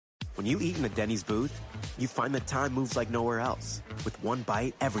When you eat in a Denny's booth, you find that time moves like nowhere else. With one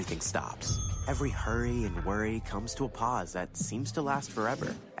bite, everything stops. Every hurry and worry comes to a pause that seems to last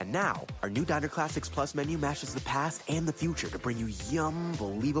forever. And now, our new Diner Classics Plus menu mashes the past and the future to bring you yum,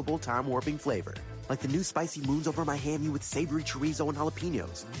 believable time-warping flavor. Like the new spicy moons over my hammy with savory chorizo and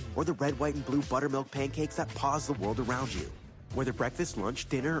jalapenos. Or the red, white, and blue buttermilk pancakes that pause the world around you. Whether breakfast, lunch,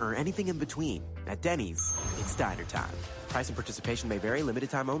 dinner, or anything in between, at Denny's, it's diner time. Price and participation may vary, limited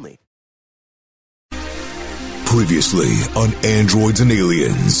time only. Previously on Androids and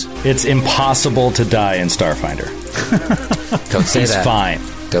Aliens. It's impossible to die in Starfinder. Don't say He's that. fine.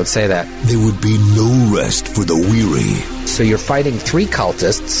 Don't say that. There would be no rest for the weary. So you're fighting 3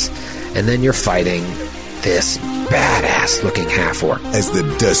 cultists, and then you're fighting this badass-looking half-orc. As the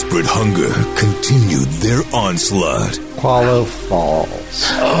desperate hunger continued their onslaught. Qualo falls.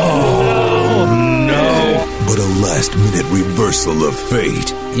 Oh, no. But a last-minute reversal of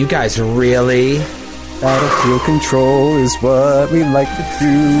fate. You guys really Battlefield control is what we like to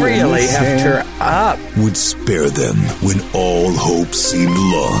do. Really effed her up. Would spare them when all hope seemed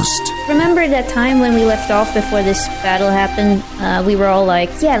lost. Remember that time when we left off before this battle happened? We were all like,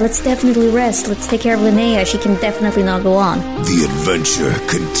 yeah, let's definitely rest. Let's take care of Linnea. She can definitely not go on. The adventure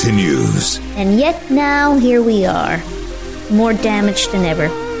continues. And yet now, here we are. More damaged than ever.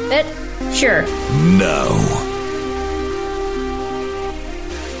 But, sure. Now.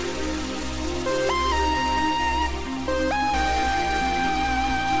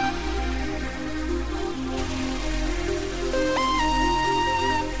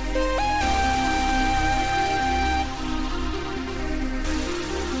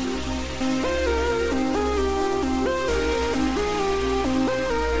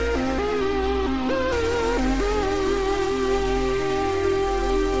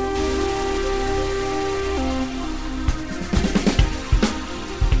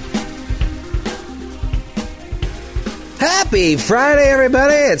 Happy Friday,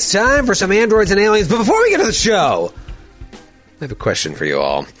 everybody. It's time for some Androids and Aliens. But before we get to the show, I have a question for you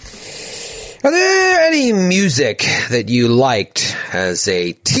all. Are there any music that you liked as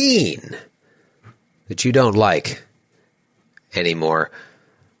a teen that you don't like anymore?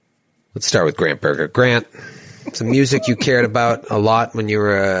 Let's start with Grant Berger. Grant, some music you cared about a lot when you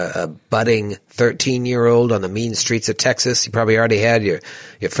were a budding 13-year-old on the mean streets of Texas. You probably already had your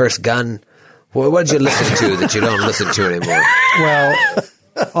first gun. What did you listen to that you don't listen to anymore? Well,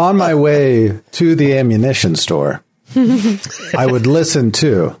 on my way to the ammunition store, I would listen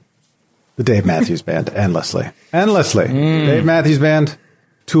to the Dave Matthews Band endlessly. Dave Matthews Band,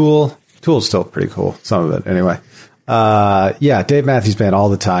 Tool. Tool's still pretty cool. Some of it, anyway. Yeah, Dave Matthews Band all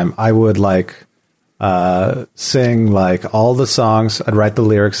the time. I would sing all the songs. I'd write the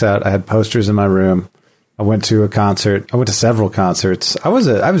lyrics out. I had posters in my room. I went to a concert. I went to several concerts. I was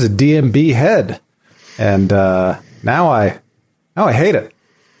a DMB head, and now I hate it.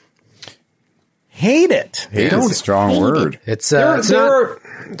 Hate it. Hate is a strong word. It's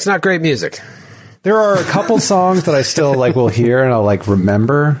not great music. There are a couple songs that I still will hear and I'll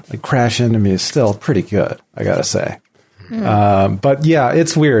remember. Crash Into Me is still pretty good, I gotta say. But yeah,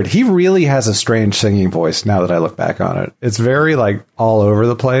 it's weird. He really has a strange singing voice now that I look back on it. It's very all over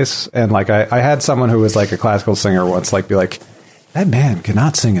the place. And I had someone who was a classical singer once be like, that man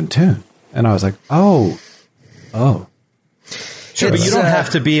cannot sing in tune. And I was like, oh. Sure, but you don't have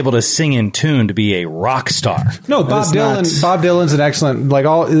to be able to sing in tune to be a rock star. No, Bob Dylan's an excellent,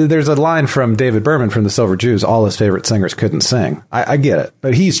 there's a line from David Berman from the Silver Jews, all his favorite singers couldn't sing. I get it,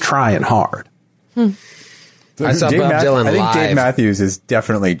 but he's trying hard. I saw Bob Dylan live. I think Dave Matthews is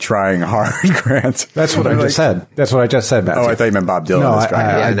definitely trying hard, Grant. That's what I just said. That's what I just said, Matthew. Oh, I thought you meant Bob Dylan.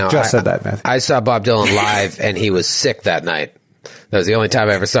 No, I just said that, Matthew. I saw Bob Dylan live, and he was sick that night. That was the only time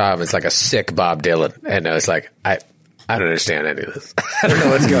I ever saw him. It's a sick Bob Dylan. And I was like, I don't understand any of this. I don't know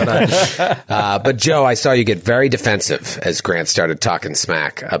what's going on. But Joe, I saw you get very defensive as Grant started talking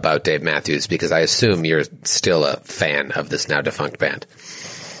smack about Dave Matthews, because I assume you're still a fan of this now defunct band.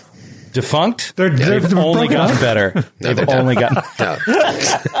 Defunct? They've only gotten better. No, They've only gotten no.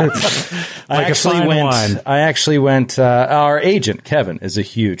 I actually went. Our agent Kevin is a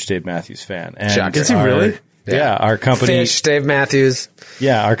huge Dave Matthews fan. And Shocker. Is he really? Yeah, our company. Fish, Dave Matthews.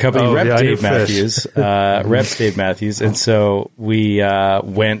 Yeah, our company Dave Matthews. Matthews. Reps Dave Matthews. And so we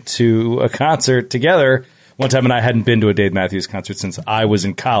went to a concert together one time, and I hadn't been to a Dave Matthews concert since I was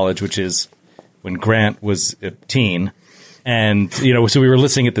in college, which is when Grant was a teen. And, so we were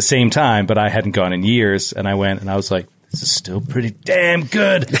listening at the same time, but I hadn't gone in years. And I went and I was like, this is still pretty damn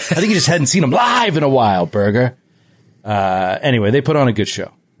good. I think you just hadn't seen them live in a while, Berger. Anyway, they put on a good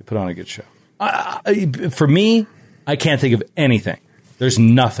show. For me, I can't think of anything. There's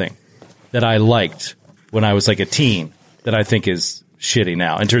nothing that I liked when I was like a teen that I think is shitty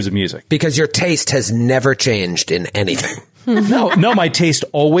now in terms of music. Because your taste has never changed in anything. No, my taste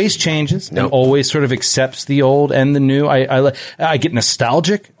always changes and always sort of accepts the old and the new. I get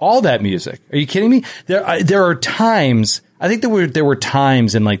nostalgic. All that music. Are you kidding me? There are times. I think there were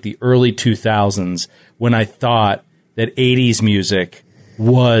times in like the early 2000s when I thought that 80s music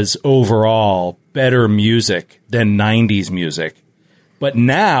was overall better music than 90s music. But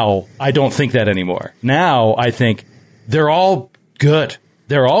now I don't think that anymore. Now I think they're all good.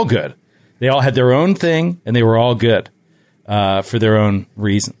 They're all good. They all had their own thing and they were all good. For their own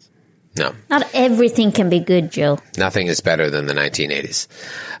reasons. No. Not everything can be good, Joe. Nothing is better than the 1980s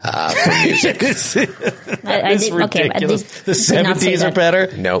for music. It's ridiculous. The 70s are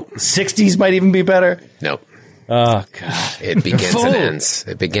better? No. 60s might even be better? No. Oh, God. It begins and ends.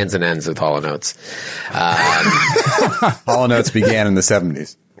 It begins and ends with Hall & Oates. Hall & Oates began in the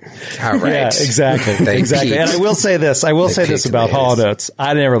 70s. All right. Yeah, exactly. Exactly. And I will say this. About Hall & Oates.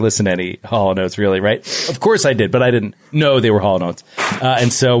 I never listened to any Hall & Oates, really, right? Of course I did, but I didn't know they were Hall & Oates.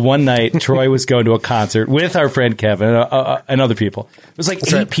 And so one night, Troy was going to a concert with our friend Kevin and other people. It was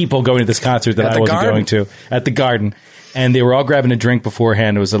like 8 people going to this concert that I wasn't going to at the Garden. And they were all grabbing a drink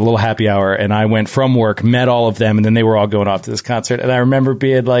beforehand. It was a little happy hour. And I went from work, met all of them, and then they were all going off to this concert. And I remember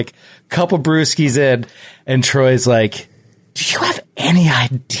being like a couple brewskis in, and Troy's like, do you have any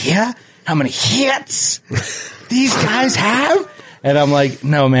idea how many hits these guys have? And I'm like,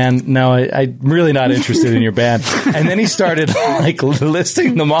 no, man, no, I'm really not interested in your band. And then he started like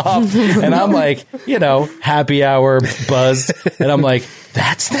listing them off. And I'm like, happy hour, buzzed. And I'm like,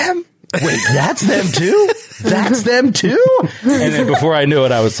 that's them? Wait, that's them too? That's them too? And then before I knew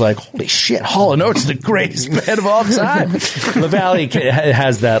it, I was like, holy shit, Hall & Oates is the greatest band of all time. LaValle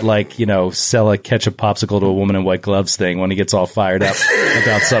has that, like, sell a ketchup popsicle to a woman in white gloves thing when he gets all fired up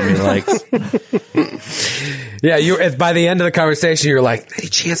about something he likes. Yeah, by the end of the conversation, you're like, any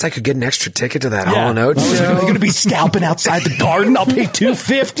chance I could get an extra ticket to that Hall & Oates show? They're going to be scalping outside the Garden. I'll pay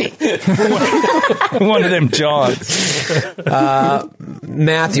 $250 for one of them Johns.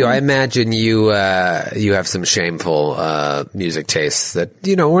 Matthew, I imagine you have some shameful music tastes that,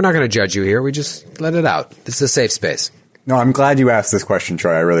 we're not going to judge you here. We just let it out. This is a safe space. No, I'm glad you asked this question,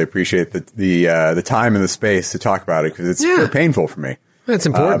 Troy. I really appreciate the time and the space to talk about it because it's very painful for me. That's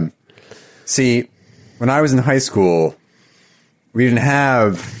important. See, when I was in high school, we didn't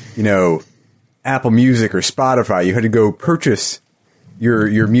have, Apple Music or Spotify. You had to go purchase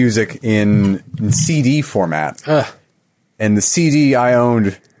your music in CD format. And the CD I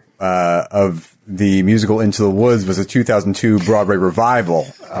owned of the musical Into the Woods was a 2002 Broadway revival,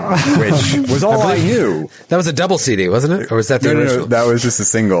 which was all I knew. That was a double CD, wasn't it? Or was that the original? No, that was just a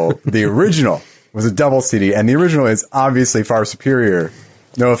single. The original was a double CD, and the original is obviously far superior.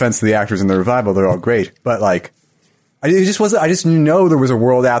 No offense to the actors in the revival, they're all great. But, like, it just wasn't. I just knew there was a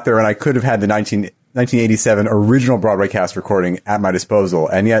world out there, and I could have had the 1987 original Broadway cast recording at my disposal,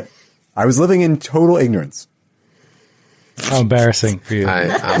 and yet I was living in total ignorance. How embarrassing for you.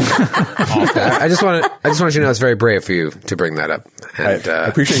 I just want you to know it's very brave for you to bring that up. And I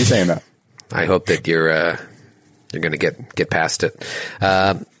appreciate you saying that. I hope that you're going to get past it.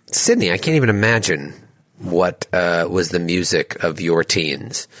 Sydney, I can't even imagine what was the music of your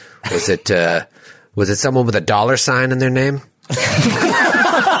teens. Was it someone with a $sign in their name?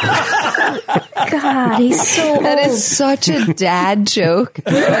 God, he's so old. That is such a dad joke.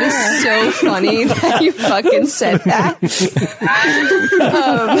 That is so funny that you fucking said that.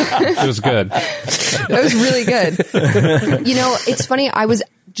 It was good. That was really good. It's funny. I was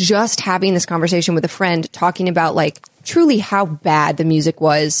just having this conversation with a friend talking about, like, truly how bad the music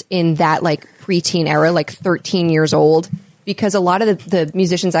was in that, like, preteen era, like 13 years old. Because a lot of the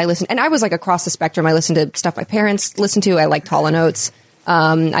musicians I listened, and I was like across the spectrum. I listened to stuff my parents listened to. I liked Hall & Oates.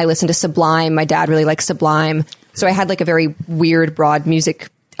 I listened to Sublime. My dad really liked Sublime. So I had like a very weird, broad music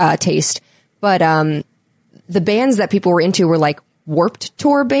taste. But the bands that people were into were like Warped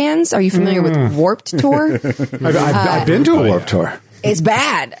Tour bands. Are you familiar with Warped Tour? I've been to a Warped Tour. It's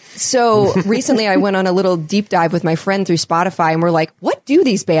bad. So recently I went on a little deep dive with my friend through Spotify, and we're like, what do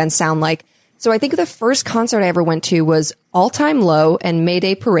these bands sound like? So I think the first concert I ever went to was All Time Low and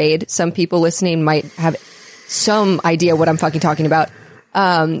Mayday Parade. Some people listening might have some idea what I'm fucking talking about.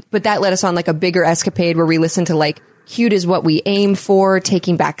 But that led us on like a bigger escapade where we listened to like Cute Is What We Aim For,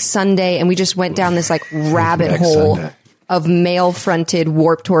 Taking Back Sunday. And we just went down this like rabbit hole of male fronted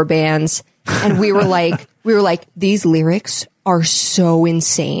Warped Tour bands. And we were like, these lyrics are so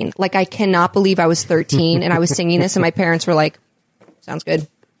insane. Like, I cannot believe I was 13 and I was singing this and my parents were like, sounds good.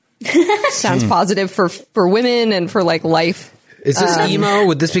 Sounds positive for women and for like life. Is this emo?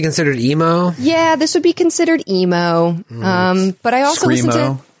 Would this be considered emo? Yeah, this would be considered emo. But I also listen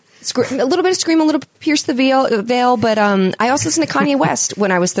to a little bit of Screamo, a little Pierce the Veil. But I also listened to Kanye West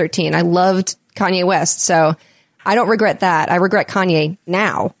when I was 13. I loved Kanye West, so I don't regret that. I regret Kanye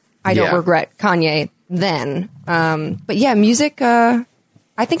now. I don't regret Kanye then. But yeah, music.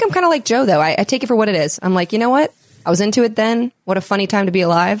 I think I'm kind of like Joe, though. I take it for what it is. I'm like, you know what? I was into it then. What a funny time to be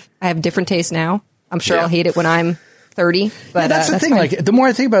alive. I have different tastes now. I'm sure I'll hate it when I'm 30, but that's the thing. fine. Like, the more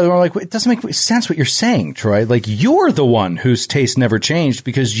I think about it, the more like, it doesn't make sense what you're saying, Troy. Like, you're the one whose taste never changed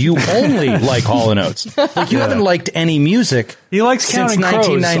because you only like Hall & Oates. Like, you haven't liked any music. He likes since Counting Crows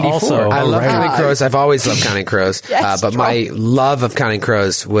 1994. also. I love Counting Crows. I've always loved Counting Crows. But my love of Counting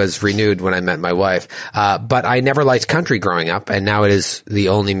Crows was renewed when I met my wife. But I never liked country growing up, and now it is the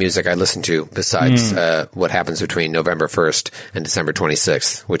only music I listen to besides what happens between November 1st and December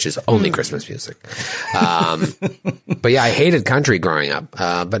 26th, which is only Christmas music. But yeah, I hated country growing up.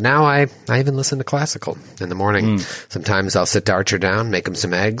 But now I even listen to classical in the morning. Sometimes I'll sit Archer down, make him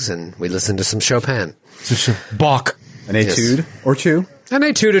some eggs, and we listen to some Chopin. Bach. An etude or two? An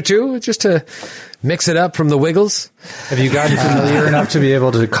etude or two, just to mix it up from the Wiggles. Have you gotten familiar enough to be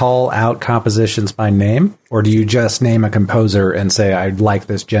able to call out compositions by name? Or do you just name a composer and say, I like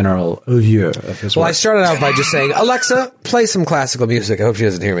this general oeuvre of his Well, work? I started out by just saying, Alexa, play some classical music. I hope she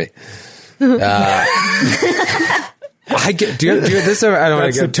doesn't hear me. I get, do you this? I don't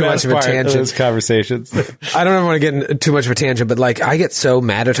want to get too much of a tangent. Those conversations. I don't want to get in too much of a tangent, but like I get so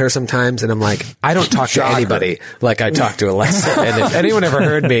mad at her sometimes, and I'm like, I don't talk to anybody like I talk to Alexa. And if anyone ever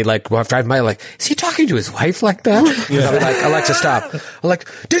heard me like driving by, like, is he talking to his wife like that? I'm like, Alexa, stop. I'm like,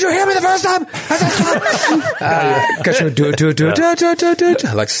 did you hear me the first time? I said stop. Because she would do it.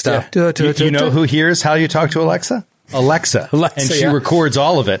 Alexa, stop. Do it. You know who hears how you talk to Alexa? Alexa. And she records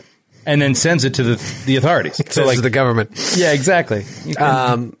all of it and then sends it to the authorities. So like the government. Yeah, exactly.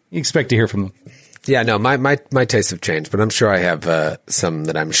 You expect to hear from them. Yeah, no, my tastes have changed, but I'm sure I have some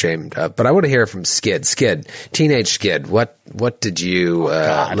that I'm ashamed of. But I want to hear from Skid. Skid, teenage Skid. What did you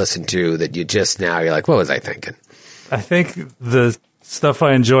listen to that you just now you're like, what was I thinking? I think the stuff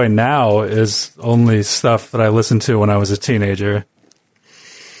I enjoy now is only stuff that I listened to when I was a teenager.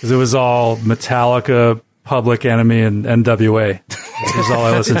 Because it was all Metallica, Public Enemy, and NWA. Which is all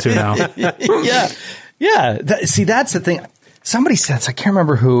I listen to now. Yeah. See, that's the thing. Somebody said, I can't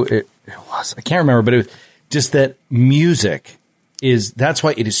remember who it was. I can't remember, but it was just that music that's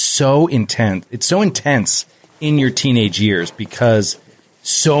why it is so intense. It's so intense in your teenage years because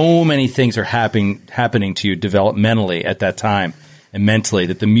so many things are happening to you developmentally at that time and mentally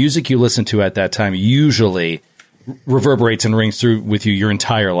that the music you listen to at that time usually reverberates and rings through with you your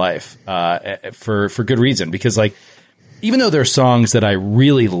entire life for good reason. Because like, even though there are songs that I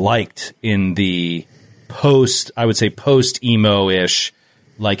really liked in the post-emo-ish,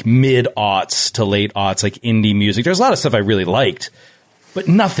 like mid-aughts to late-aughts, like indie music, there's a lot of stuff I really liked, but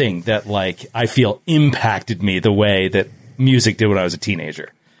nothing that like I feel impacted me the way that music did when I was a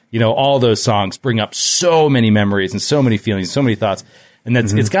teenager. You know, all those songs bring up so many memories and so many feelings, so many thoughts, and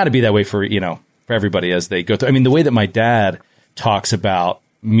that's it's got to be that way for everybody as they go through. I mean, the way that my dad talks about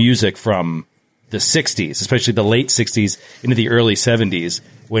music from the 60s, especially the late 60s into the early 70s,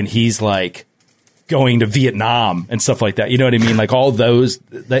 when he's like going to Vietnam and stuff like that. You know what I mean? Like all those,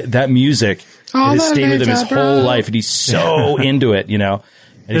 that music has stayed with him his whole life, and he's so into it, you know?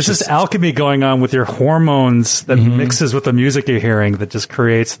 And There's this alchemy going on with your hormones that mixes with the music you're hearing that just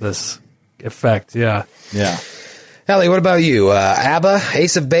creates this effect. Yeah. Yeah. Ellie, what about you? ABBA,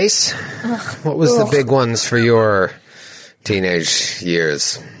 Ace of Base? What was the big ones for your teenage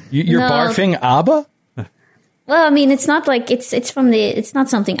years? You're barfing ABBA? Well, I mean, it's not like it's not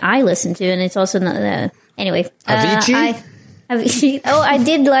something I listen to, and it's also not. Anyway, Avicii. Avicii. Oh, I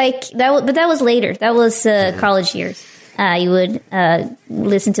did like that, but that was later. That was college years. You would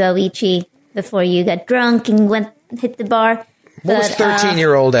listen to Avicii before you got drunk and hit the bar. What was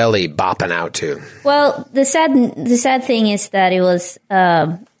 13-year-old Ellie bopping out to? Well, the sad thing is that it was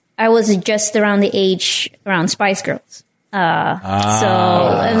I was just around the age around Spice Girls. So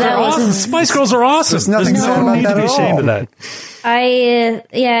that was Spice Girls are awesome. There's nothing There's sad no about need that to be at ashamed all. of that.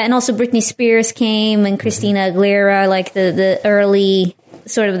 and also Britney Spears came and Christina Aguilera, like the early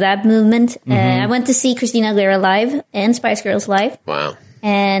sort of that movement. I went to see Christina Aguilera live and Spice Girls live. Wow.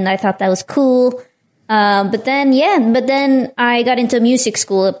 And I thought that was cool. But then I got into music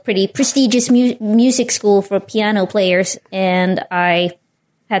school, a pretty prestigious music school for piano players, and I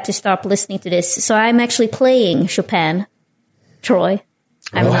had to stop listening to this. So I'm actually playing Chopin, Troy.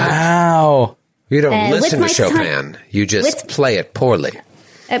 Wow. You don't with listen to my Chopin. You just play it poorly.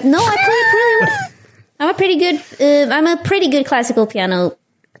 No, I play it really well. I'm a pretty good classical piano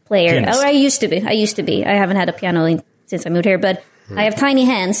player. Pianist. Or I used to be. I haven't had a piano since I moved here, but I have tiny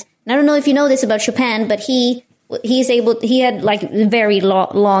hands. And I don't know if you know this about Chopin, but he had like very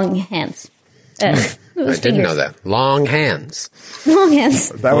long hands. I didn't know that. Long hands. Long hands.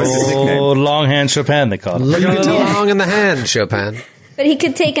 That was his nickname. Oh, Longhand Chopin, they call it. Long in the hand, Chopin. But he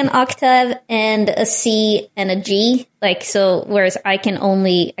could take an octave and a C and a G, whereas I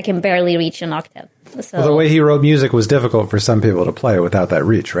can barely reach an octave. So Well, the way he wrote music was difficult for some people to play without that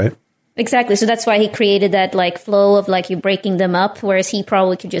reach, right? exactly. So that's why he created that flow of you breaking them up, whereas he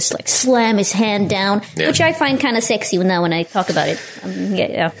probably could just slam his hand down, which I find kind of sexy now when I talk about it.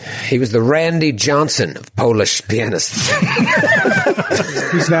 Yeah. He was the Randy Johnson of Polish pianists.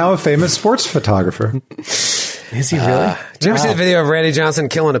 He's now a famous sports photographer. Is he really? Did you ever see the video of Randy Johnson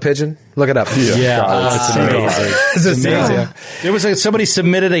killing a pigeon? Look it up. Yeah. Oh, it's amazing. It's amazing. There was somebody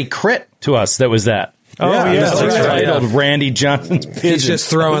submitted a crit to us that was that. Oh, yeah. That's That's right. right. Old Randy Johnson's pigeon. He's just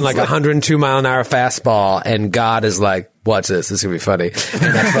throwing 102 mile an hour fastball, and God is like, "Watch this. This is gonna be funny."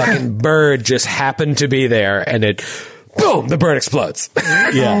 And that fucking bird just happened to be there, and it, boom, the bird explodes.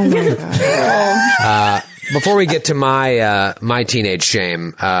 Yeah. Before we get to my teenage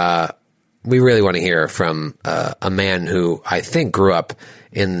shame, we really want to hear from a man who I think grew up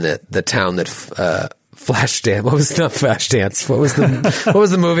in the town that Flashdance. What was not Flashdance? What was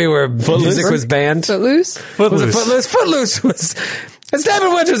the movie where music was banned? Footloose? Was it Footloose? Footloose was. It's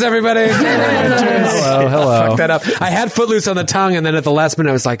David Winters, everybody. Hello. Fuck that up. I had Footloose on the tongue, and then at the last minute,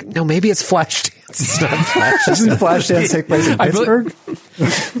 I was like, no, maybe it's Flashdance. It's not Flashdance. Doesn't Flashdance take place in Pittsburgh?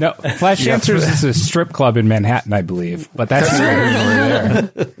 No, Flashdancers is a strip club in Manhattan, I believe. But that's neither here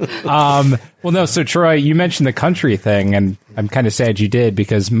nor there. Well, no. So Troy, you mentioned the country thing, and I'm kind of sad you did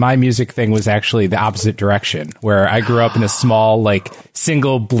because my music thing was actually the opposite direction. Where I grew up in a small,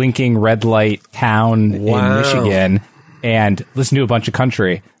 single blinking red light town in Michigan, and listened to a bunch of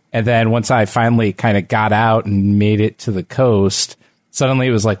country. And then once I finally kind of got out and made it to the coast, suddenly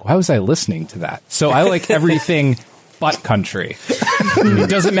it was like, why was I listening to that? So I like everything but country.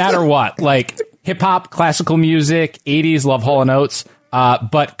 It doesn't matter what. Hip hop, classical music, 80s, love Hall & Oates.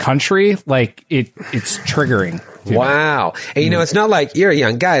 But country, it's triggering. Wow. And it's not like you're a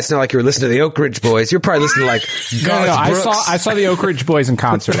young guy. It's not like you were listening to the Oak Ridge Boys. You're probably listening to Garth Brooks. I saw the Oak Ridge Boys in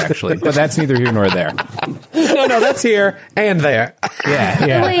concert, actually, but that's neither here nor there. No, that's here and there.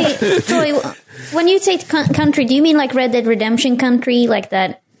 Yeah. Wait, Troy, when you say country, do you mean Red Dead Redemption country,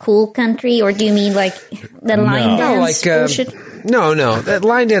 that cool country, or do you mean the line dance bullshit? No. That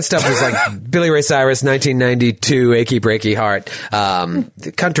line dance stuff was like Billy Ray Cyrus, 1992, Achy Breaky Heart.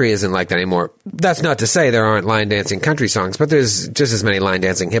 The country isn't like that anymore. That's not to say there aren't line dancing country songs, but there's just as many line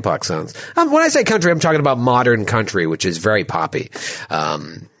dancing hip hop songs. When I say country, I'm talking about modern country, which is very poppy.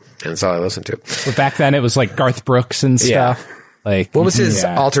 And that's all I listen to. But back then it was Garth Brooks and stuff. What was his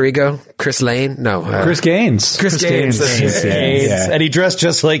alter ego? Chris Lane? No. Chris Gaines. Chris Gaines. Yeah. And he dressed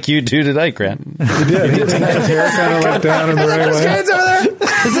just like you do tonight, Grant. He did. He had his hair kind of down in the right way. Gaines over there?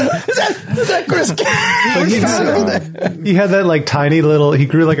 Is that Chris Gaines? He had that tiny little. He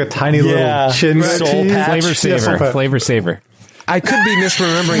grew a tiny little chin Soul cheese. patch. Flavor saver. I could be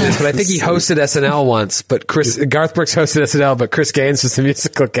misremembering this, but I think he hosted SNL once. But Garth Brooks hosted SNL, but Chris Gaines was the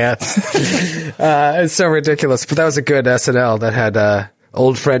musical guest. It's so ridiculous, but that was a good SNL that had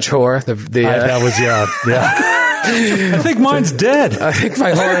Old French Whore. That was yeah. I think mine's dead. I think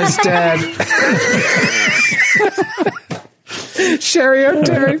my whore is dead. Sherry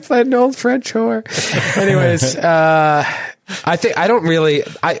O'Terry played an old French whore. Anyways, I think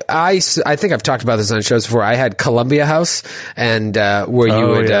I've talked about this on shows before. I had Columbia House, and where you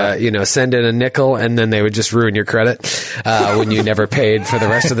would send in a nickel, and then they would just ruin your credit when you never paid for the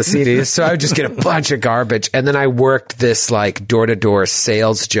rest of the CDs. So I would just get a bunch of garbage, and then I worked this door-to-door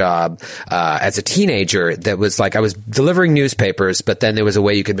sales job as a teenager. That was I was delivering newspapers, but then there was a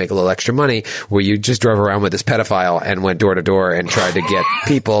way you could make a little extra money where you just drove around with this pedophile and went door to door and tried to get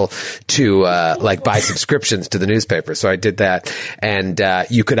people to buy subscriptions to the newspaper. So I did that, and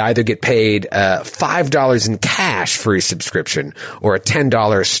you could either get paid $5 in cash for a subscription or a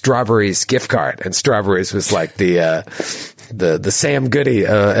 $10 Strawberries gift card. And Strawberries was the Sam Goody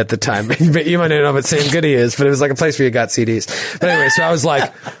at the time. You might not know what Sam Goody is, but it was a place where you got CDs. But anyway, so I was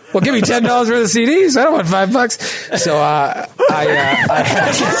like, well, give me $10 worth of CDs. I don't want $5. So I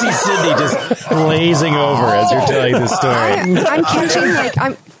can see Sydney just glazing over as you're telling this story. I'm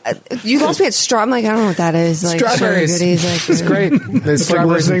catching you lost me at straw. I'm I don't know what that is. Strawberries. Goodies, it's great. There's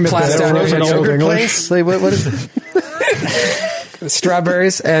strawberries and plastic Old English. What is it?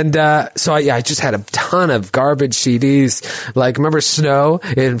 strawberries. And so I just had a ton of garbage CDs. Like, remember Snow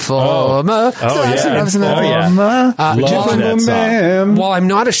in Fulma? Love that song. While I'm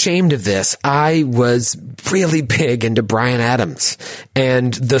not ashamed of this, I was really big into Bryan Adams.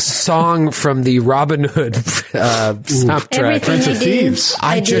 And the song from the Robin Hood soundtrack. Everything I do,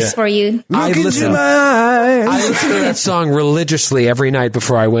 I do for you. I listen to that song religiously every night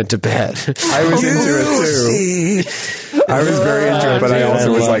before I went to bed. I was into it too. I was very into it, but I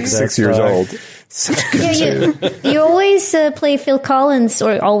also was like 6 years old. You always play Phil Collins,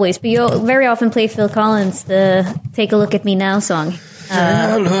 or always, but you very often play Phil Collins, the "Take a Look at Me Now" song.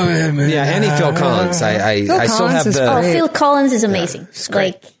 Any Phil Collins. I still have the. Phil Collins is amazing.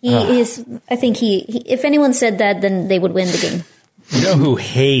 Like he is. I think he. If anyone said that, then they would win the game. You know who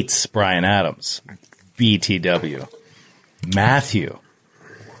hates Bryan Adams? BTW. Matthew.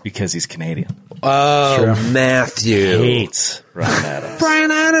 Because he's Canadian. Oh, sure. Matthew. Hates Bryan Adams.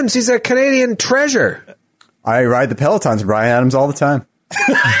 Bryan Adams, he's a Canadian treasure. I ride the Pelotons with Bryan Adams all the time.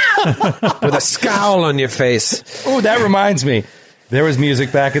 With a scowl on your face. Oh, that reminds me. There was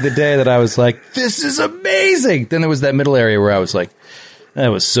music back in the day that I was like, this is amazing. Then there was that middle area where I was like, that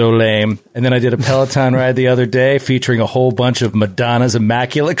was so lame. And then I did a Peloton ride the other day featuring a whole bunch of Madonna's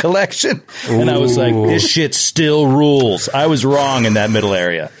Immaculate Collection. And I was like, this shit still rules. I was wrong in that middle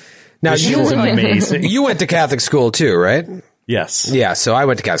area. Now, this shit is amazing. You went to Catholic school too, right? Yes. Yeah, so I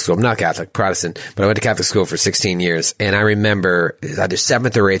went to Catholic school. I'm not Catholic, Protestant, but I went to Catholic school for 16 years. And I remember either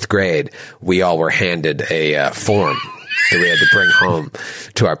 7th or 8th grade, we all were handed a form that we had to bring home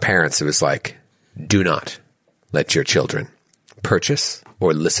to our parents. It was like, do not let your children purchase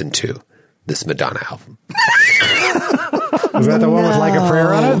or listen to this Madonna album. Was that the one with Like a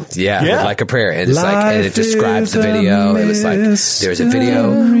Prayer on it? Yeah, with Like a Prayer. And it's like, and it describes the video. It was like, there's a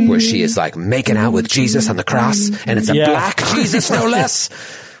video where she is like making out with Jesus on the cross, and it's a black Jesus, no less.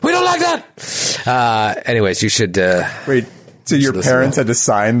 We don't like that. Anyways, you should wait. So your parents had to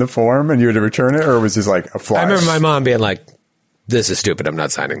sign the form, and you had to return it, or was it just like a flash? I remember my mom being like, "This is stupid. I'm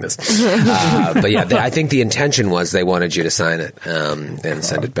not signing this." But yeah, I think the intention was they wanted you to sign it and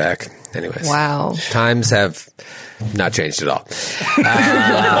send it back. Anyways, wow, times have not changed at all.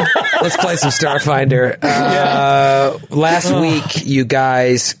 Let's play some Starfinder. Last week, you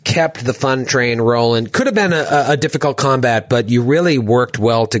guys kept the fun train rolling. Could have been a difficult combat, but you really worked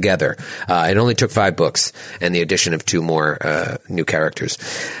well together. It only took 5 books and the addition of 2 more new characters.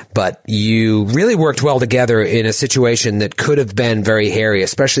 But you really worked well together in a situation that could have been very hairy,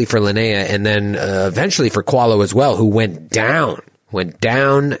 especially for Linnea, and then eventually for Qualo as well, who went down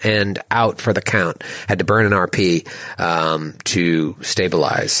and out for the count, had to burn an RP to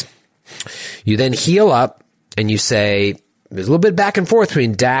stabilize. You then heal up, and you say, there's a little bit back and forth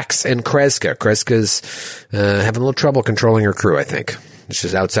between Dax and Kreska. Kreska's having a little trouble controlling her crew, I think. This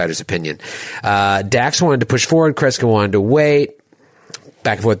is outsider's opinion. Dax wanted to push forward, Kreska wanted to wait.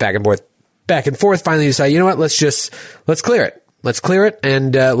 Back and forth, back and forth, back and forth. Finally, you decide, you know what, let's clear it. Let's clear it,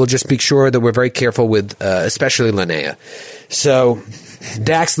 and we'll just be sure that we're very careful with especially Linnea. So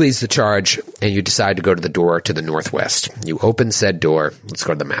Dax leads the charge, and you decide to go to the door to the northwest. You open said door. Let's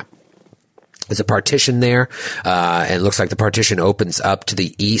go to the map. There's a partition there, and it looks like the partition opens up to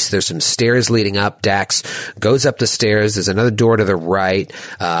the east. There's some stairs leading up. Dax goes up the stairs. There's another door to the right.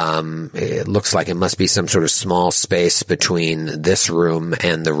 It looks like it must be some sort of small space between this room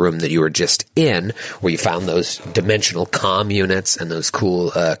and the room that you were just in, where you found those dimensional comm units and those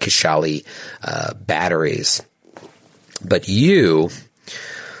cool Kishali batteries. But you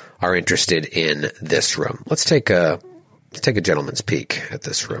are interested in this room. Let's take a gentleman's peek at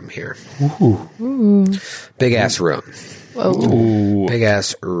this room here. Ooh. Big ass room. Whoa. Big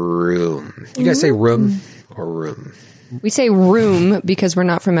ass room. You guys say room or room? We say room because we're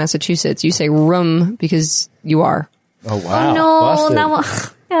not from Massachusetts. You say room because you are. Oh, wow. Oh, no. Now,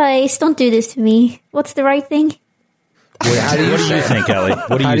 guys, don't do this to me. What's the right thing? Wait, what do you think, Ellie?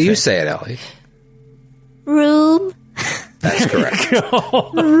 How do you say it, Ellie? Room. That's correct.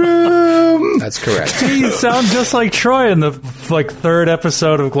 Room. That's correct. You sound just like Troy in the 3rd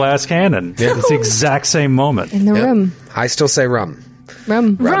episode of Glass Cannon. It's the exact same moment. In the room. I still say rum.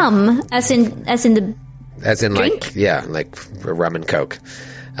 Rum. As in the drink? Like rum and Coke.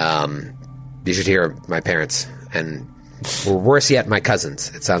 You should hear my parents, and worse yet, my cousins.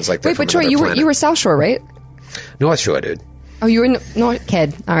 It sounds like they're Wait, from but Troy, another you were South Shore, right? North Shore, dude. Oh, you were North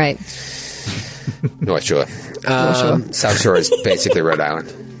Kid. All right. North Shore. South Shore is basically Rhode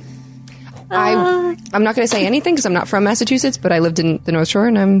Island. I'm not going to say anything because I'm not from Massachusetts, but I lived in the North Shore,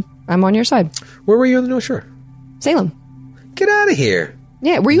 and I'm on your side. Where were you on the North Shore? Salem. Get out of here.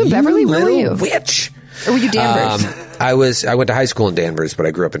 Yeah, were you in Beverly? Where were you? Witch. Or were you Danvers? I went to high school in Danvers, but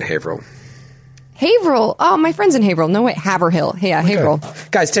I grew up in Haverhill. Haverhill. Oh, my friend's in Haverhill. No, wait, Haverhill. Yeah, Haverhill.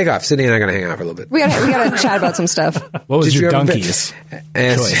 Guys, take off. Sydney and I are going to hang out for a little bit. We gotta chat about some stuff. What was Did your you ever donkeys?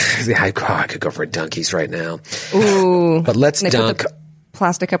 I could go for a Dunkies right now. Ooh. But let's And they put dunk. the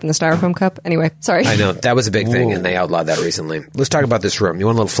plastic cup in the styrofoam cup. Anyway, sorry. I know. That was a big thing, and they outlawed that recently. Let's talk about this room. You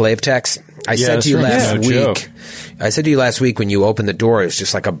want a little flav text? I said to you last week. I said to you last week when you opened the door, it was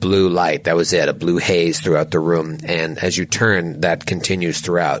just like a blue light. That was it, a blue haze throughout the room. And as you turn, that continues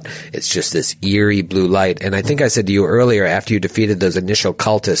throughout. It's just this eerie blue light. And I think I said to you earlier, after you defeated those initial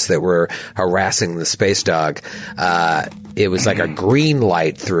cultists that were harassing the space dog, it was like a green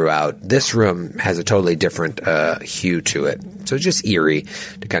light throughout. This room has a totally different hue to it. So it's just eerie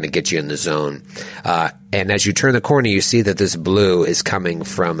to kind of get you in the zone. And as you turn the corner, you see that this blue is coming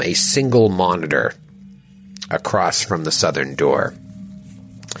from a single monitor across from the southern door.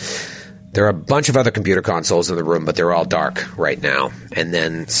 There are a bunch of other computer consoles in the room, but they're all dark right now. And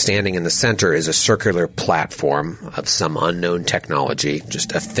then standing in the center is a circular platform of some unknown technology,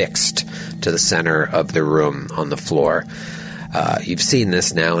 just affixed to the center of the room on the floor. You've seen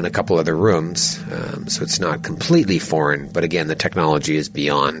this now in a couple other rooms, so it's not completely foreign, but again, the technology is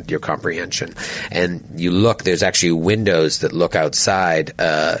beyond your comprehension. And you look, there's actually windows that look outside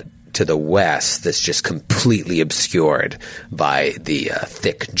to the west that's just completely obscured by the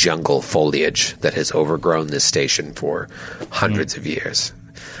thick jungle foliage that has overgrown this station for hundreds of years,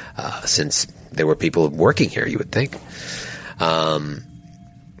 since there were people working here, you would think. What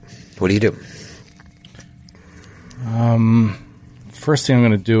do you do? First thing I'm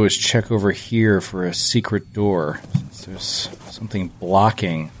going to do is check over here for a secret door. There's something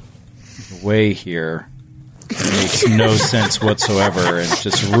blocking the way here. It makes no sense whatsoever and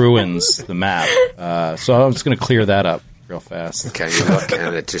just ruins the map. So I'm just going to clear that up real fast. Okay, you look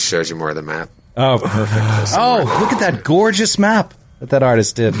and it just shows you more of the map. Oh, perfect. Oh, look at that gorgeous map that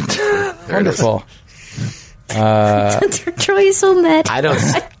artist did. Wonderful. Troy is so mad.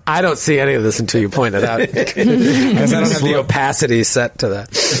 I don't see any of this until you point it out. Because I don't have the opacity set to that.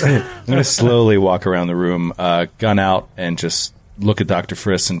 I'm going to slowly walk around the room, gun out, and just look at Dr.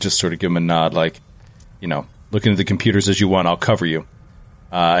 Friss and just sort of give him a nod, like, you know, look into the computers as you want, I'll cover you.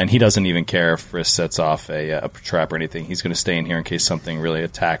 And he doesn't even care if Friss sets off a trap or anything. He's going to stay in here in case something really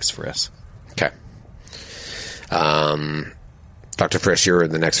attacks Friss. Okay. Dr. Friss, you're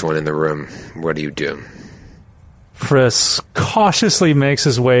the next one in the room. What do you do? Friss cautiously makes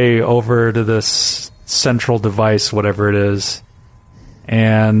his way over to this central device, whatever it is,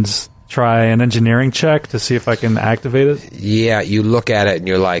 and try an engineering check to see if I can activate it. Yeah, you look at it and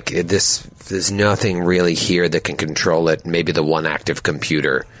you're like, there's nothing really here that can control it. Maybe the one active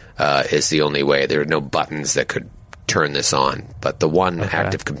computer is the only way. There are no buttons that could turn this on. But the one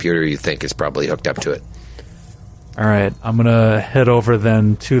active computer you think is probably hooked up to it. All right, I'm going to head over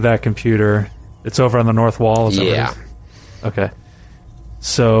then to that computer. It's over on the north wall? Is that what it is? Okay.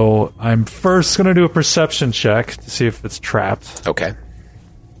 So I'm first going to do a perception check to see if it's trapped. Okay.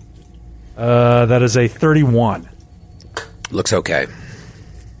 That is a 31. Looks okay.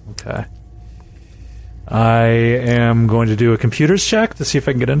 Okay. I am going to do a computers check to see if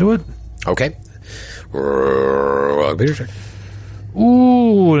I can get into it. Okay. Computer check.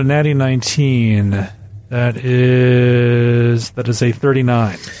 Ooh, a natty 19. That is a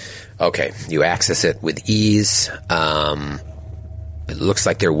 39. Okay, you access it with ease. It looks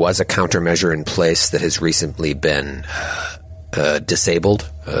like there was a countermeasure in place that has recently been disabled,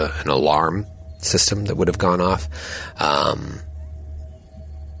 an alarm system that would have gone off.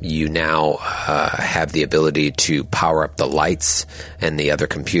 You now have the ability to power up the lights and the other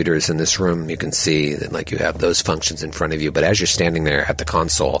computers in this room. You can see that, like, you have those functions in front of you. But as you're standing there at the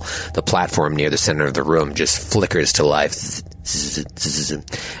console, the platform near the center of the room just flickers to life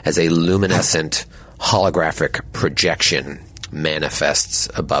as a luminescent holographic projection manifests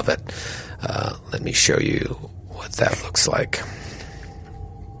above it. Let me show you what that looks like.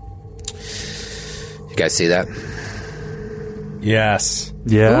 You guys see that? Yes.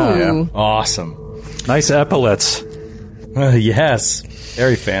 Yeah. Awesome. Nice epaulets. Yes.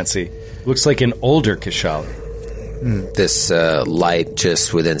 Very fancy. Looks like an older Kishali. This light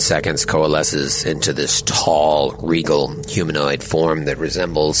just within seconds coalesces into this tall, regal, humanoid form that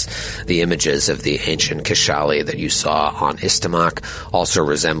resembles the images of the ancient Kishali that you saw on Istamak. Also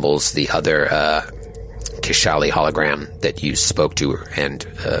resembles the other Kishali hologram that you spoke to and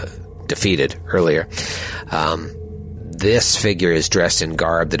defeated earlier. This figure is dressed in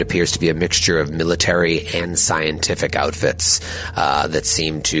garb that appears to be a mixture of military and scientific outfits that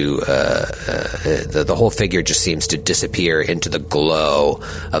seem to... the whole figure just seems to disappear into the glow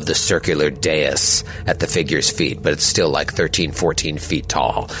of the circular dais at the figure's feet, but it's still like 13, 14 feet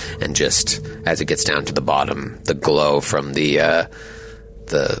tall. And just as it gets down to the bottom, the glow from the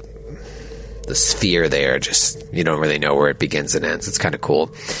sphere there, just you don't really know where it begins and ends. It's kind of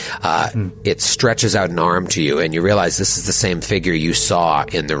cool. It stretches out an arm to you, and you realize this is the same figure you saw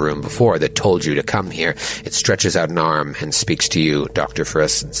in the room before that told you to come here. It stretches out an arm and speaks to you, Dr.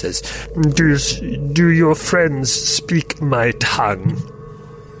 Friss, and says, Do your friends speak my tongue?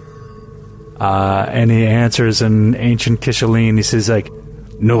 And he answers in ancient Kishaline. He says, like,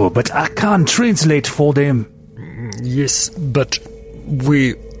 no, but I can't translate for them. Yes, but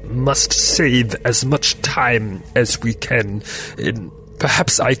we must save as much time as we can. And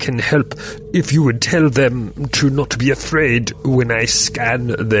perhaps I can help if you would tell them to not be afraid when I scan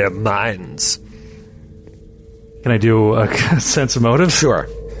their minds. Can I do a sense of motive? Sure.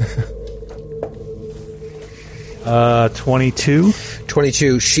 22.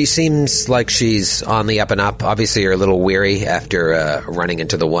 22. She seems like she's on the up and up. Obviously, you're a little weary after running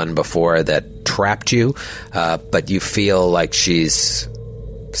into the one before that trapped you, but you feel like she's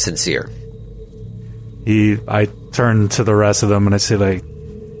sincere. I turn to the rest of them and I say, like,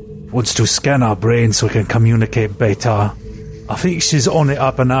 wants to scan our brains so we can communicate better. I think she's on the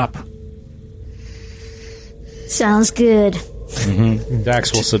up and up. Sounds good. Mm-hmm.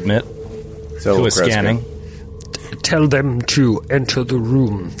 Dax will submit to a scanning. Tell them to enter the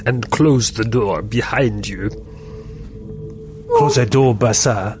room and close the door behind you. Close the door,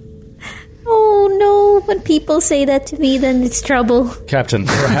 Bassa. Oh no, when people say that to me, then it's trouble. Captain,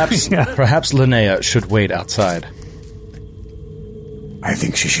 perhaps Linnea should wait outside. I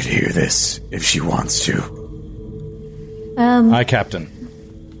think she should hear this if she wants to. Aye, Captain.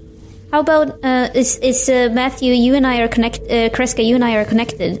 How about, is Matthew, you and I are connected, Kreska, you and I are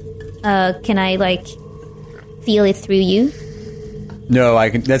connected. Can I, like, feel it through you? No,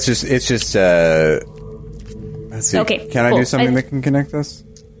 I can, it's just, let's see. Okay, can cool. I do something that can connect us?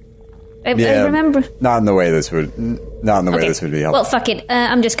 I remember. Not in the way this would be helpful. Well, fuck it.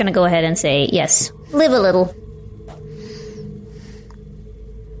 I'm just gonna go ahead and say yes. Live a little.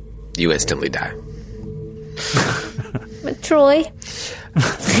 You instantly die. But Troy?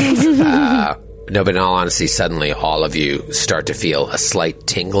 No, but in all honesty, suddenly all of you start to feel a slight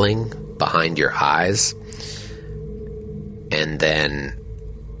tingling behind your eyes. And then,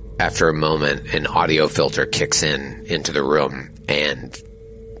 after a moment, an audio filter kicks into the room, and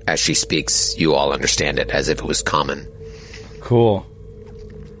as she speaks, you all understand it as if it was common. Cool.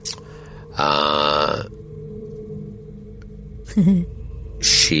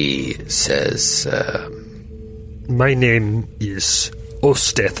 She says, My name is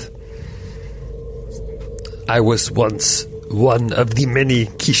Osteth. I was once one of the many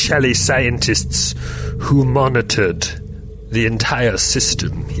Kishali scientists who monitored the entire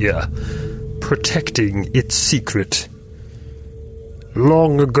system here, protecting its secret.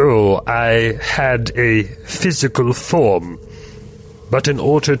 Long ago, I had a physical form, but in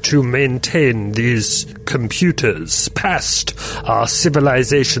order to maintain these computers past our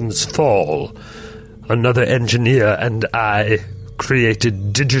civilization's fall, another engineer and I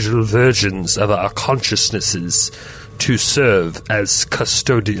created digital versions of our consciousnesses to serve as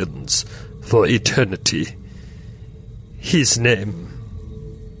custodians for eternity. His name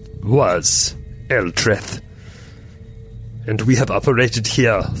was Eltreth, and we have operated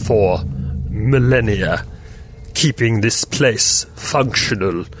here for millennia, keeping this place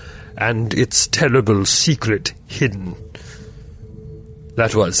functional and its terrible secret hidden.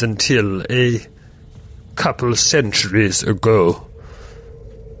 That was until a couple centuries ago.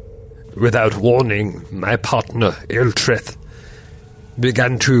 Without warning, my partner, Eltreth,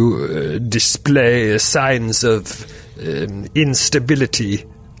 began to display signs of instability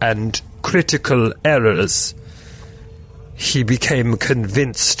and critical errors. He became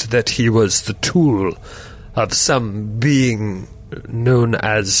convinced that he was the tool of some being known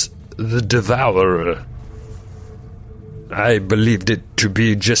as the Devourer. I believed it to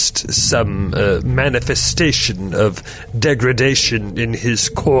be just some manifestation of degradation in his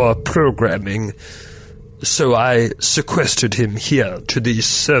core programming, so I sequestered him here to these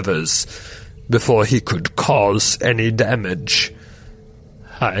servers before he could cause any damage.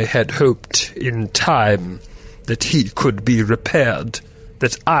 I had hoped in time that he could be repaired,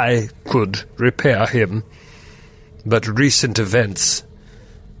 that I could repair him, but recent events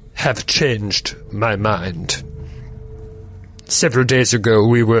have changed my mind. Several days ago,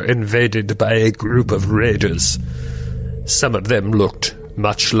 we were invaded by a group of raiders. Some of them looked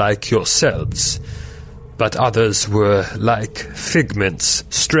much like yourselves, but others were like figments,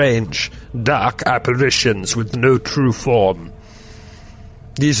 strange, dark apparitions with no true form.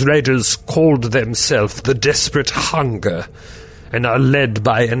 These raiders called themselves the Desperate Hunger, and are led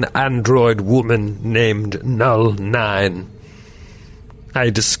by an android woman named Null 9. I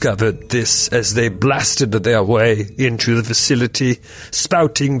discovered this as they blasted their way into the facility,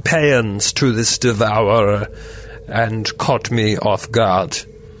 spouting paeans to this devourer, and caught me off guard.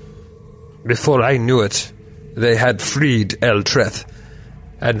 Before I knew it, they had freed Eltreth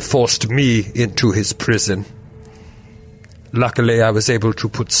and forced me into his prison. Luckily, I was able to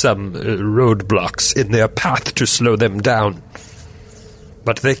put some roadblocks in their path to slow them down.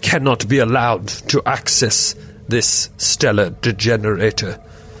 But they cannot be allowed to access this stellar degenerator.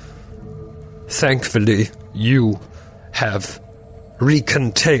 Thankfully, you have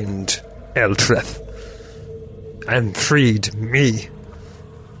recontained Eltreth and freed me.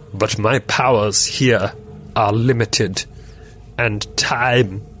 But my powers here are limited, and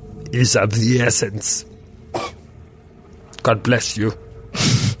time is of the essence. God bless you.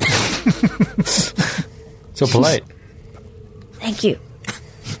 So polite. Thank you.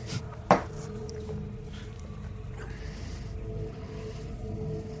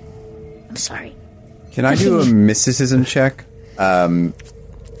 I'm sorry. Can I do a mysticism check? I want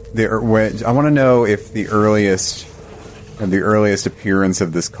to know if the earliest appearance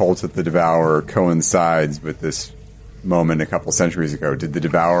of this cult of the Devourer coincides with this moment a couple centuries ago. Did the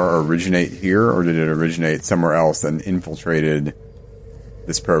Devourer originate here, or did it originate somewhere else and infiltrated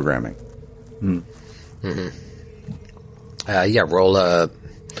this programming? Yeah, roll a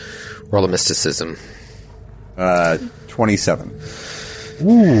mysticism. 27.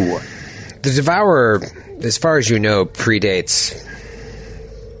 Ooh. The Devourer, as far as you know, predates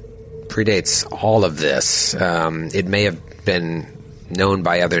all of this. It may have been known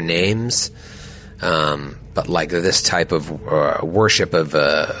by other names, but like this type of worship of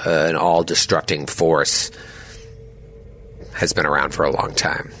an all-destructing force has been around for a long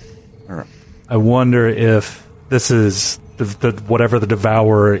time. All right. I wonder if this is whatever the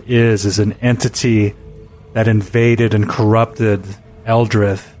Devourer is an entity that invaded and corrupted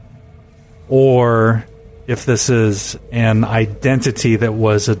Eldrith, or if this is an identity that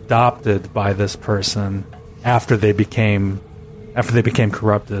was adopted by this person after they became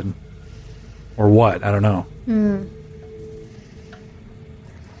corrupted, or what? I don't know.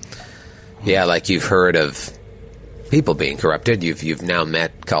 Yeah, like you've heard of people being corrupted. You've now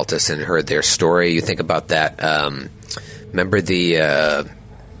met cultists and heard their story. You think about that. Remember the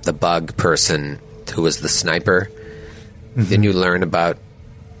bug person who was the sniper? Mm-hmm. Then you learn about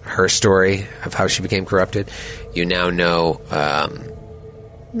her story of how she became corrupted. You now know a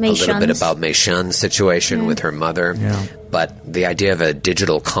little bit about Mei Shun's situation with her mother. Yeah. But the idea of a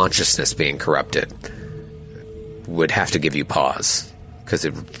digital consciousness being corrupted would have to give you pause, because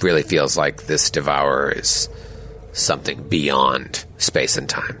it really feels like this Devourer is something beyond space and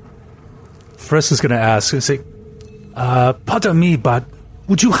time. Frisk is going to ask, pardon me, but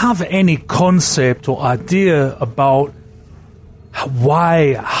would you have any concept or idea about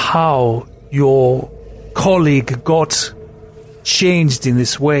how your colleague got changed in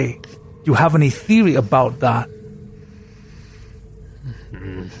this way? Do you have any theory about that?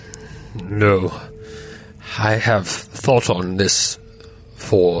 No. I have thought on this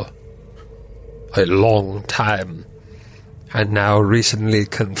for a long time, and now recently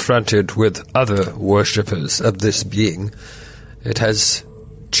confronted with other worshippers of this being, it has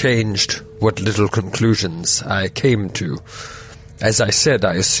changed what little conclusions I came to. As I said,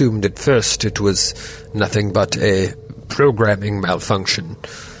 I assumed at first it was nothing but a programming malfunction,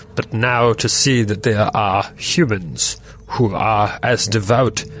 but now to see that there are humans who are as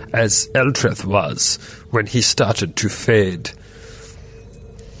devout as Eltreth was when he started to fade.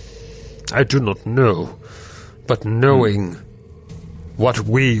 I do not know, but knowing what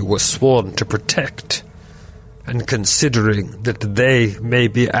we were sworn to protect, and considering that they may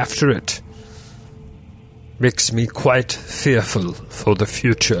be after it, makes me quite fearful for the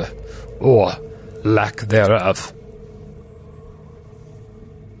future, or lack thereof.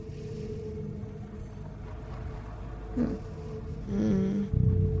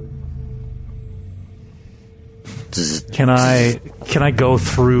 Can I go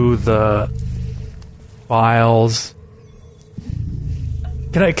through the files?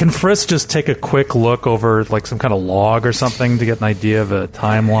 Can Frisk just take a quick look over like some kind of log or something to get an idea of a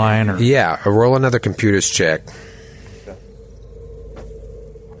timeline? Or Yeah, roll another computer's check.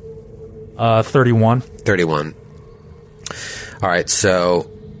 31. 31. All right, so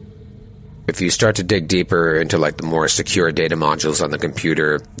if you start to dig deeper into like the more secure data modules on the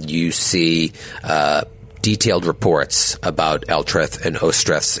computer, you see detailed reports about Eltreth and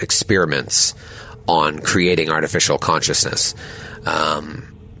Ostreth's experiments on creating artificial consciousness.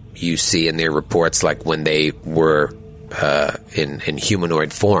 You see in their reports, like when they were in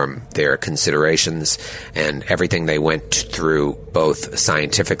humanoid form, their considerations and everything they went through both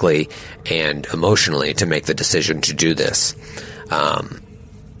scientifically and emotionally to make the decision to do this.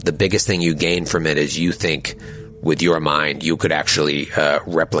 The biggest thing you gain from it is you think with your mind you could actually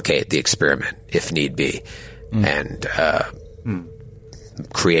replicate the experiment if need be and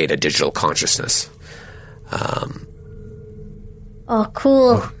create a digital consciousness. Oh,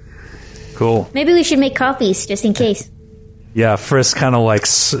 cool. Cool. Maybe we should make copies just in case. Yeah, Frisk kind of like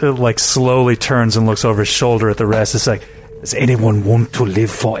slowly turns and looks over his shoulder at the rest. It's like, does anyone want to live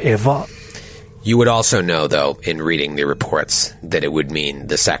forever? You would also know, though, in reading the reports, that it would mean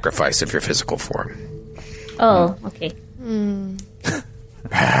the sacrifice of your physical form. Oh, okay.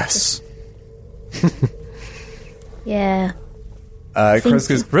 Pass. Yeah.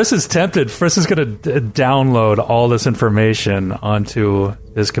 Frisk is tempted. Frisk is going to download all this information onto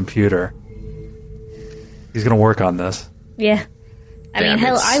his computer. He's going to work on this. Yeah. I mean,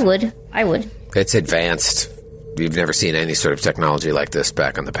 hell, I would. It's advanced. You've never seen any sort of technology like this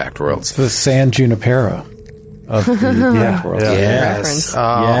back on the Pact Worlds. It's the San Junipero of the Pact Worlds. Yes.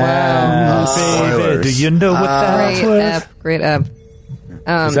 Reference. Baby, do you know what that's worth? Great app.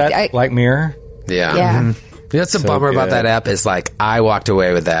 Is that Black Mirror? Yeah. Yeah. That's the So bummer about good. that app is like I walked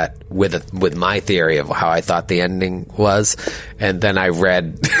away with that with my theory of how I thought the ending was, and then I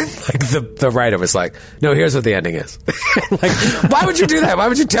read like the writer was like, "No, here's what the ending is." Like, why would you do that? Why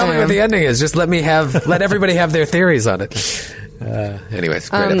would you tell me what the ending is? Just let everybody have their theories on it. Anyways,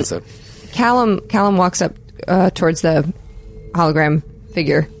 great episode. Callum walks up towards the hologram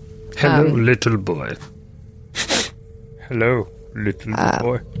figure. Hello, little boy. Hello, little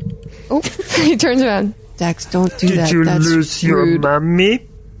boy. Oh, he turns around. Dex, don't do that. Did you That's lose your rude. mommy?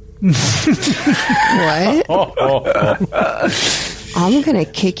 What? I'm gonna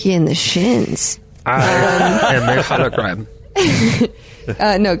kick you in the shins. I am a hologram.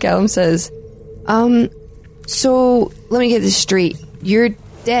 No, Callum says, so let me get this straight. You're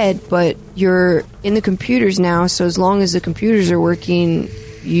dead, but you're in the computers now, so as long as the computers are working,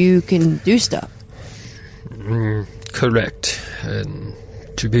 you can do stuff. Correct. And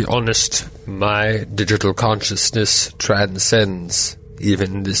to be honest, my digital consciousness transcends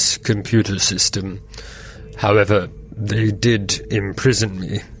even this computer system. However, they did imprison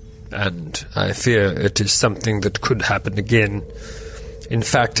me, and I fear it is something that could happen again. In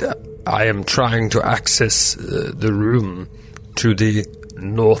fact, I am trying to access the room to the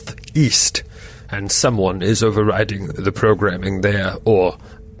northeast, and someone is overriding the programming there, or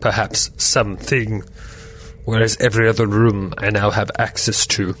perhaps something, whereas every other room I now have access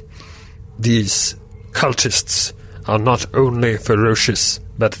to. These cultists are not only ferocious,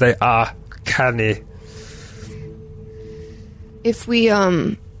 but they are canny. If we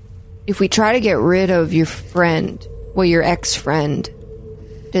try to get rid of your friend, well, your ex-friend,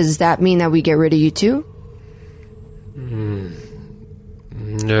 does that mean that we get rid of you too?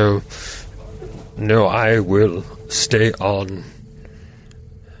 No, I will stay on.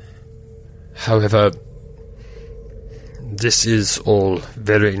 However, this is all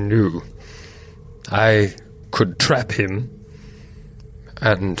very new. I could trap him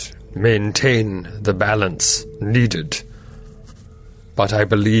and maintain the balance needed. But I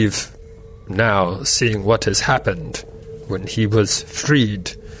believe now, seeing what has happened when he was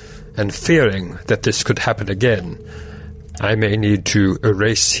freed and fearing that this could happen again, I may need to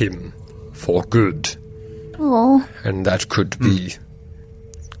erase him for good. Oh. And that could be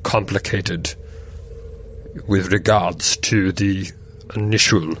complicated with regards to the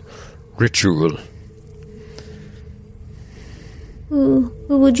initial ritual. Who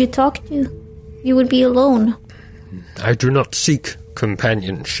would you talk to? You would be alone. I do not seek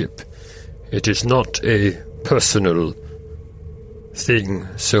companionship. It is not a personal thing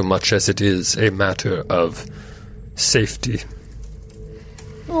so much as it is a matter of safety.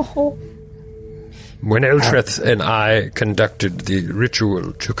 Oh. When Eltreth and I conducted the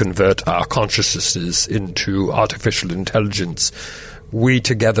ritual to convert our consciousnesses into artificial intelligence, we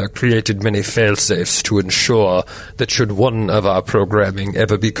together created many failsafes to ensure that should one of our programming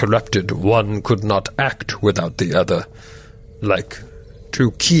ever be corrupted, one could not act without the other, like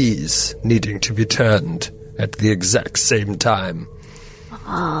two keys needing to be turned at the exact same time.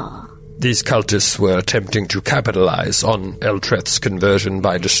 These cultists were attempting to capitalize on Eltreth's conversion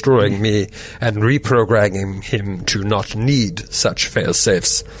by destroying me and reprogramming him to not need such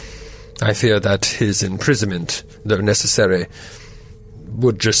failsafes. I fear that his imprisonment, though necessary,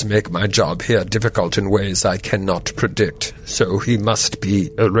 would just make my job here difficult in ways I cannot predict, so he must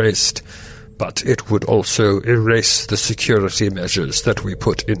be erased. But it would also erase the security measures that we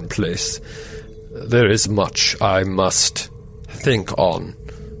put in place. There is much I must think on,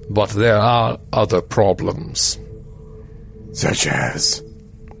 but there are other problems. Such as?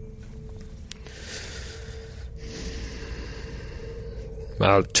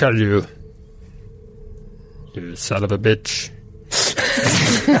 I'll tell you, you son of a bitch.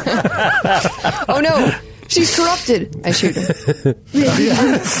 Oh no, she's corrupted. I shoot him.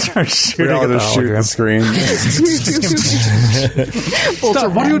 Start shooting We all at the just shoot the hologram. Bolts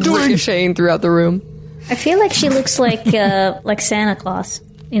Stop, what are you doing? ricocheting throughout the room. I feel like she looks like Santa Claus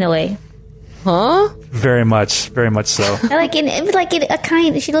in a way. Huh? Very much so.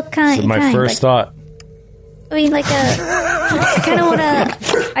 She looked kind. So my first thought. I mean, I kind of want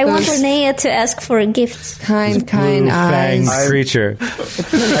to. I want Linnea to ask for gifts. Kind Fang eyes. creature. I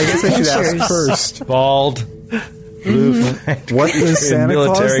guess I should ask first. Bald. Blue fanged What does Santa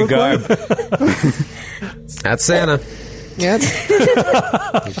military Claus look garb. That's Santa. Yep.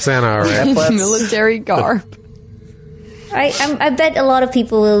 Santa, all right. Military garb. I bet a lot of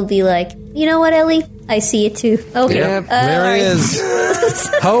people will be like, you know what, Ellie? I see it too. Okay. Yep, there he is.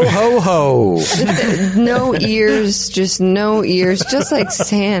 Ho, ho, ho. No ears, just like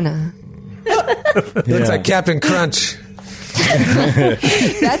Santa. Looks like Captain Crunch.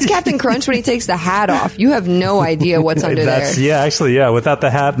 That's Captain Crunch when he takes the hat off. You have no idea what's under there. Yeah, without the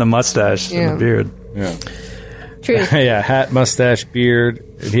hat and the mustache and the beard. Yeah. True. Yeah, hat, mustache, beard.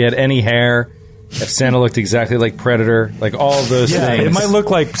 If he had any hair. If Santa looked exactly like Predator, like all of those things. It might look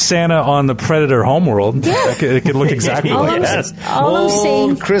like Santa on the Predator homeworld. Yeah. It could look exactly like that. All I'm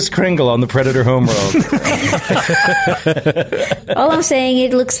saying, Kris Kringle on the Predator homeworld. all I'm saying,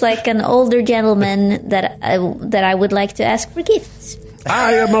 it looks like an older gentleman that I would like to ask for gifts.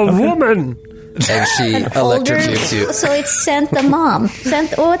 I am a woman! And she electrocutes you. So it's Santa Mom.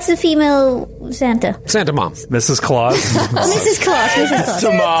 What's the female Santa? Santa Mom. Mrs. Claus. Mrs. Claus.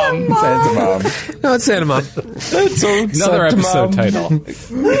 Santa Mom. Santa Mom. No, it's Santa Mom. Another episode title.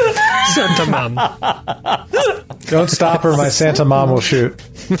 Santa Mom. Don't stop her, my Santa Mom will shoot.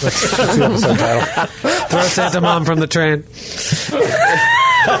 That's the episode title. Throw Santa Mom from the train.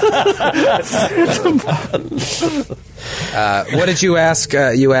 What did you ask?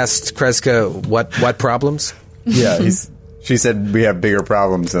 You asked Kreska what problems? Yeah, she said we have bigger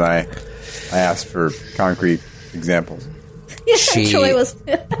problems, and I asked for concrete examples. She Troy was.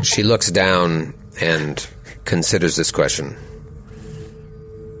 she looks down and considers this question.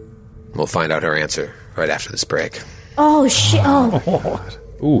 We'll find out her answer right after this break. Oh shit! Oh,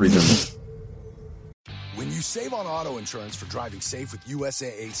 When you save on auto insurance for driving safe with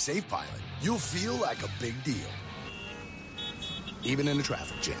USAA Safe Pilot, you'll feel like a big deal, even in a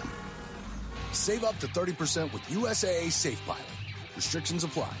traffic jam. Save up to 30% with USAA Safe Pilot. Restrictions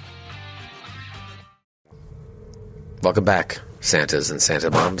apply. Welcome back, Santas and Santa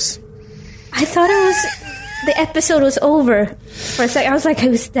Moms. I thought the episode was over for a second. I was like,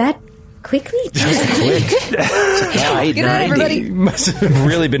 was that quickly? Quick. Good night, everybody. Must have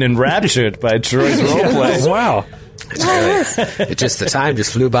really been enraptured by Troy's roleplay. Wow. It just the time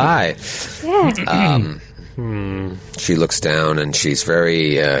just flew by. Yeah. She looks down and she's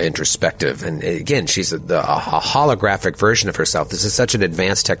very introspective. And again, she's a holographic version of herself. This is such an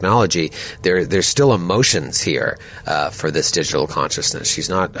advanced technology. There's still emotions here for this digital consciousness. She's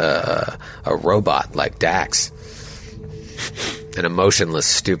not a robot like Dax. An emotionless,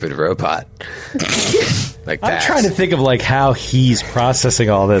 stupid robot. Like I'm Dax. trying to think of like how he's processing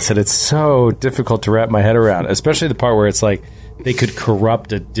all this, and it's so difficult to wrap my head around, especially the part where it's like they could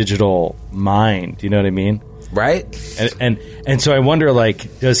corrupt a digital mind. You know what I mean? Right? And so I wonder,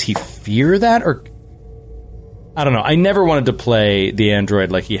 like, does he fear that, or I don't know. I never wanted to play the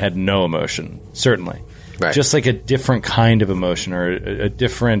android like he had no emotion. Certainly, Right. Just like a different kind of emotion or a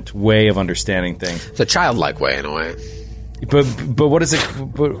different way of understanding things. It's a childlike way, in a way. But what is it?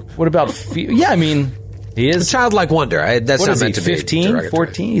 But what about fear? Yeah, I mean, he is Childlike wonder. That's what not is meant he, to be 15, derogatory.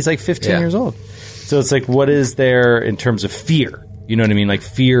 14? He's like 15 Yeah. years old. So it's like, what is there in terms of fear? You know what I mean? Like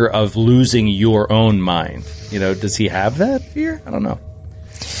fear of losing your own mind. You know, does he have that fear? I don't know.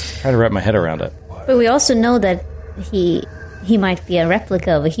 Trying to wrap my head around it. But we also know that he might be a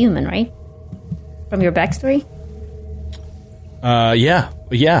replica of a human, right? From your backstory?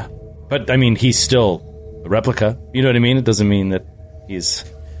 Yeah. But I mean, he's still a replica. You know what I mean? It doesn't mean that he's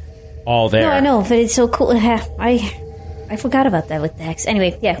all there. No, I know, but it's so cool. I forgot about that with Dax.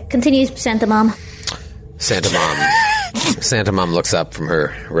 Anyway, yeah, continue, Santa Mom. Santa Mom Santa Mom looks up from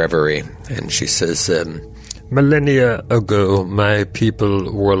her reverie and she says, millennia ago, my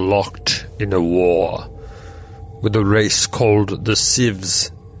people were locked in a war with a race called the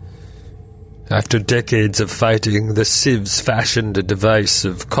Civs. After decades of fighting, the Civs fashioned a device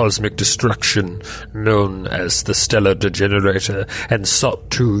of cosmic destruction known as the Stellar Degenerator and sought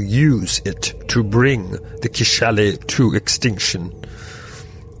to use it to bring the Kishali to extinction.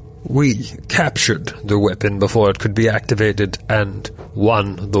 We captured the weapon before it could be activated and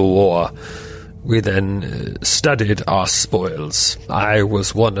won the war. We then studied our spoils. I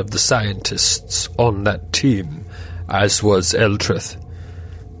was one of the scientists on that team, as was Eltrith.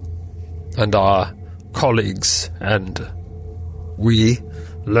 And our colleagues and we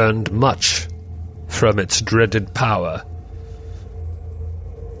learned much from its dreaded power.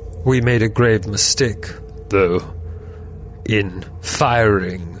 We made a grave mistake, though, in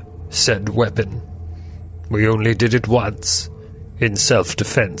firing said weapon. We only did it once, in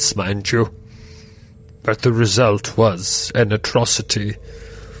self-defense, mind you. But the result was an atrocity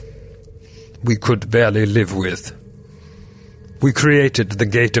we could barely live with. We created the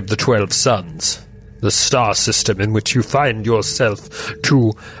Gate of the 12 Suns, the star system in which you find yourself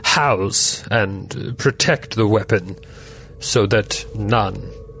to house and protect the weapon so that none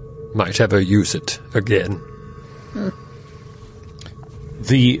might ever use it again.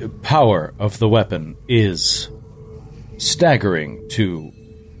 The power of the weapon is staggering to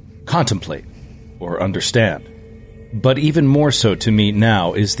contemplate or understand. But even more so to me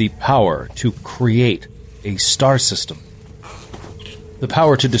now is the power to create a star system. The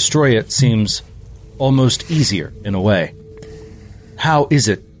power to destroy it seems almost easier in a way. How is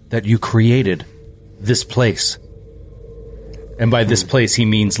it that you created this place? And by this place, he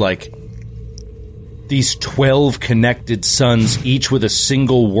means like these 12 connected suns, each with a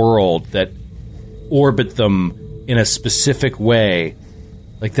single world that orbit them in a specific way.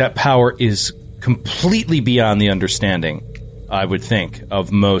 Like that power is completely beyond the understanding, I would think,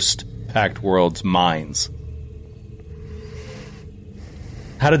 of most Pact World's minds.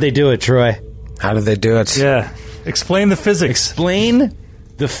 How did they do it, Troy? how did they do it? Yeah. Explain the physics. Explain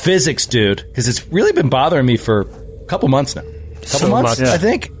the physics, dude, because it's really been bothering me for a couple months now. Couple months, I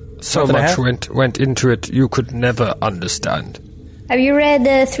think. So much went into it you could never understand. Have you read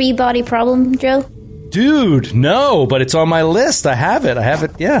the 3-Body Problem, Joe? Dude, no, but it's on my list. I have it.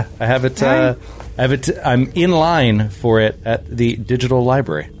 Yeah, I have it. Right. I have it. I'm in line for it at the digital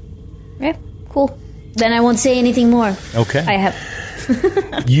library. Yeah, cool. Then I won't say anything more. Okay. I have.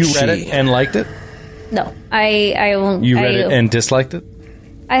 You read it and liked it? No, I won't. You read it and disliked it?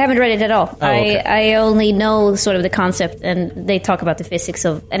 I haven't read it at all. Oh, okay. I only know sort of the concept, and they talk about the physics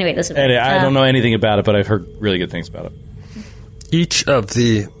of. Anyway, doesn't matter. I don't know anything about it, but I've heard really good things about it. Each of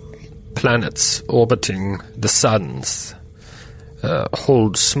the planets orbiting the suns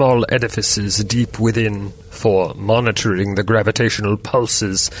hold small edifices deep within for monitoring the gravitational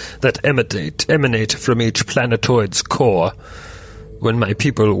pulses that emanate from each planetoid's core. When my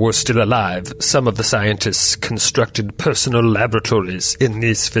people were still alive, some of the scientists constructed personal laboratories in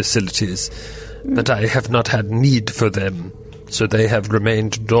these facilities, but I have not had need for them, so they have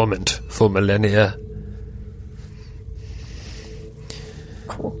remained dormant for millennia.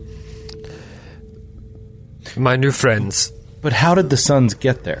 Cool. My new friends. But how did the suns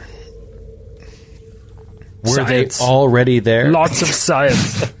get there? Were Science. they already there? Lots of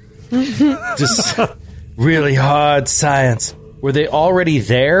science. Just really hard science. Were they already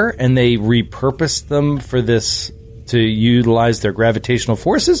there and they repurposed them for this to utilize their gravitational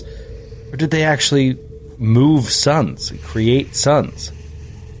forces? Or did they actually move suns, create suns?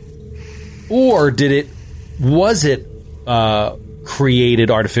 Or was it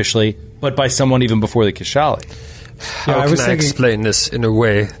created artificially, but by someone even before the Kishali? How can I explain this in a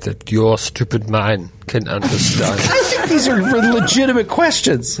way that your stupid mind can understand? I think these are legitimate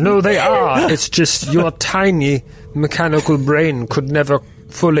questions. No, they are. It's just your tiny mechanical brain could never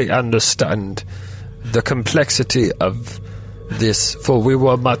fully understand the complexity of this, for we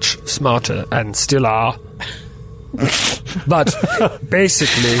were much smarter and still are. But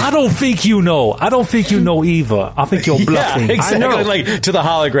basically, I don't think you know. I don't think you know either. I think you're bluffing. Yeah, exactly. I know. Like to the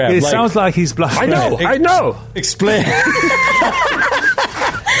hologram. It sounds like he's bluffing. I know. Explain.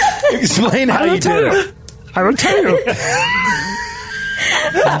 Explain how you did it. I will tell you.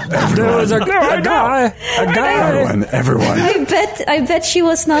 There was a guy. Everyone. I bet she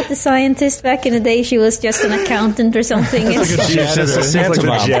was not the scientist back in the day. She was just an accountant or something. She's just a Santa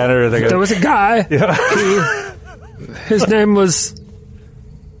mom. There was a guy. His name was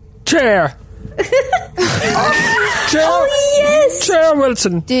Chair. Yes. Chair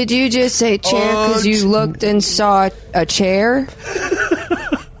Wilson. Did you just say chair because you looked and saw a chair?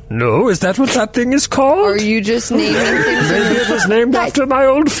 No, is that what that thing is called? Or are you just naming things? Maybe it was named after my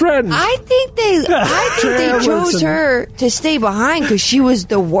old friend. I think they chose Wilson. her to stay behind because she was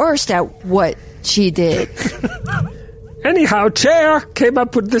the worst at what she did. Anyhow, Chair came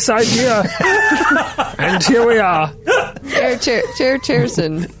up with this idea. And here we are.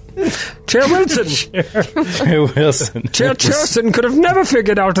 Chairson. Chair Wilson. Chair Wilson. Chair Cherson could have never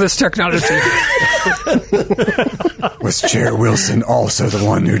figured out this technology. Was Chair Wilson also the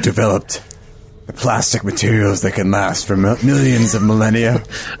one who developed the plastic materials that can last for millions of millennia?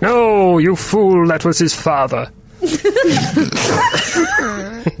 No, you fool, that was his father.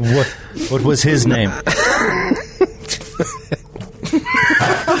 What was his name?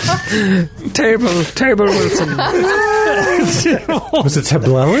 Table Wilson. Was it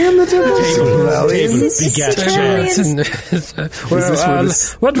Tablellium that did this? Well,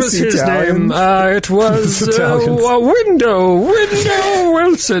 what was his name? It was Window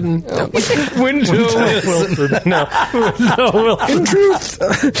Wilson. Window Wilson. No. Window Wilson. In truth,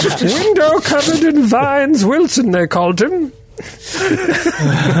 window covered in vines Wilson, they called him.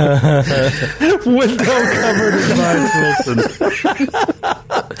 Window covered in vines Wilson.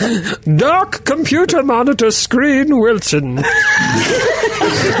 Dark computer monitor screen Wilson. No,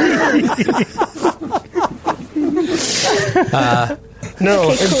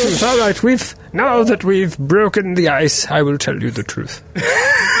 in truth, all right, now that we've broken the ice, I will tell you the truth.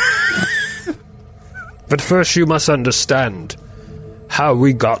 But first you must understand how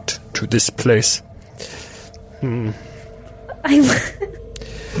we got to this place.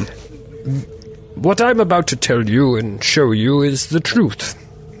 What I'm about to tell you and show you is the truth.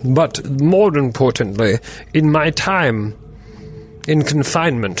 But more importantly, in my time in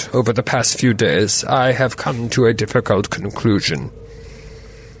confinement over the past few days, I have come to a difficult conclusion.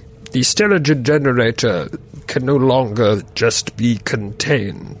 The stellar generator can no longer just be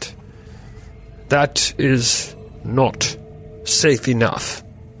contained. That is not safe enough.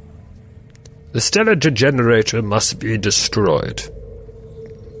 The stellar generator must be destroyed.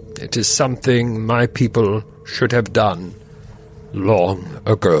 It is something my people should have done long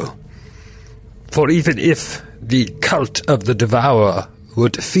ago. For even if the cult of the Devourer were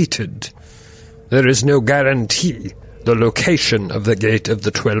defeated, there is no guarantee the location of the Gate of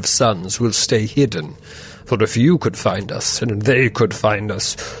the 12 Suns will stay hidden. For if you could find us, and they could find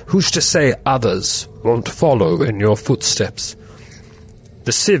us, who's to say others won't follow in your footsteps?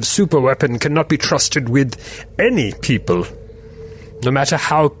 The Civ superweapon cannot be trusted with any people, no matter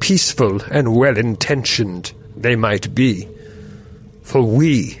how peaceful and well-intentioned they might be. For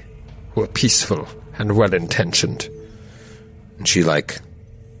we were peaceful and well-intentioned. And she,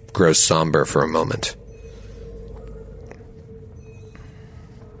 grows somber for a moment.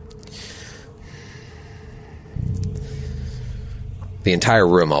 The entire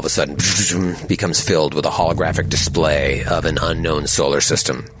room all of a sudden becomes filled with a holographic display of an unknown solar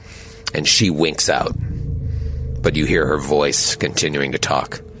system. And she winks out. But you hear her voice continuing to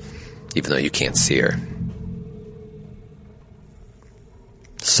talk, even though you can't see her.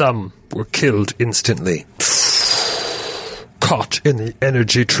 Some were killed instantly, caught in the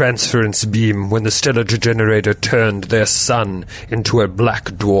energy transference beam when the stellar generator turned their sun into a black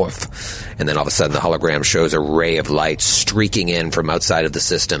dwarf. And then all of a sudden the hologram shows a ray of light streaking in from outside of the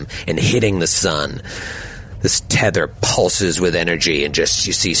system and hitting the sun. This tether pulses with energy, and just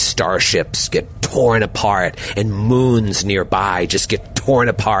you see starships get torn apart and moons nearby just get torn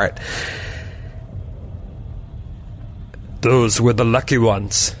apart. Those were the lucky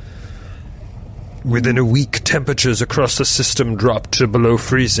ones. Within a week, temperatures across the system dropped to below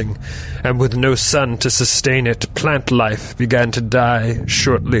freezing, and with no sun to sustain it, plant life began to die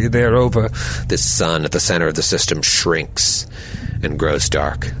shortly thereover. This sun at the center of the system shrinks and grows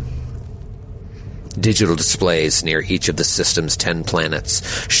dark. Digital displays near each of the system's 10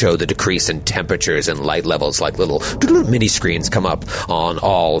 planets show the decrease in temperatures and light levels, like little mini screens come up on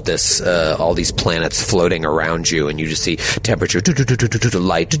all these planets floating around you, and you just see temperature,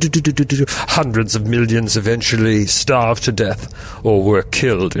 light. Hundreds of millions eventually starved to death or were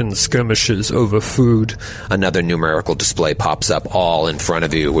killed in skirmishes over food. Another numerical display pops up all in front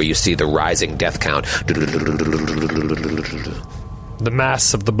of you, where you see the rising death count. The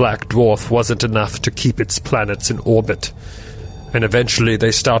mass of the black dwarf wasn't enough to keep its planets in orbit, and eventually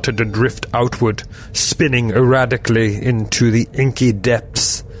they started to drift outward, spinning erratically into the inky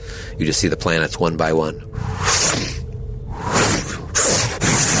depths. You just see the planets one by one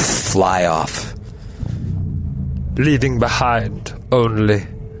fly off, leaving behind only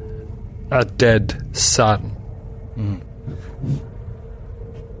A dead sun.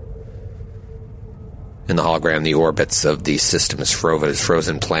 In the hologram, the orbits of the system's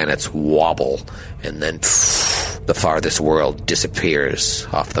frozen planets wobble, and then the farthest world disappears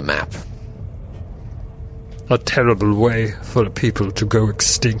off the map. A terrible way for a people to go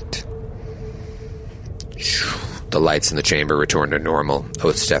extinct. The lights in the chamber return to normal.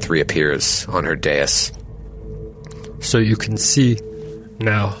 Oathsteth reappears on her dais. So you can see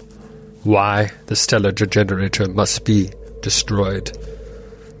now why the stellar generator must be destroyed.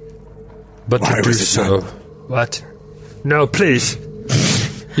 But Why to do was it so... not? What? No, please.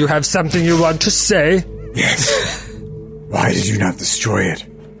 You have something you want to say? Yes. Why did you not destroy it?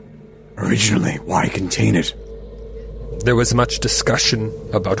 Originally, why contain it? There was much discussion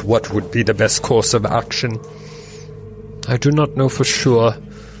about what would be the best course of action. I do not know for sure,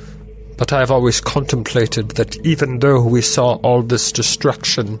 but I have always contemplated that even though we saw all this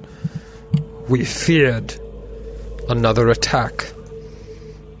destruction, we feared another attack.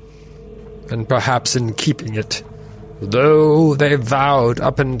 And perhaps in keeping it, though they vowed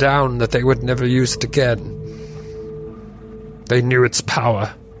up and down that they would never use it again, they knew its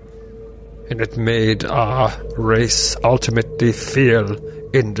power, and it made our race ultimately feel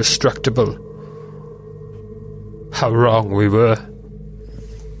indestructible. How wrong we were.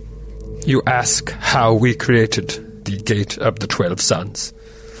 You ask how we created the Gate of the 12 Suns.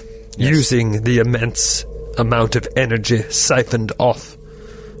 Yes. Using the immense amount of energy siphoned off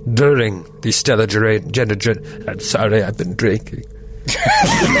during the stellar generator. I'm sorry, I've been drinking.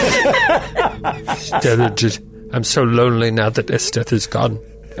 I'm so lonely now that Esteth is gone.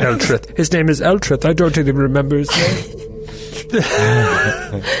 Eltrith. His name is Eltrith. I don't even remember his name.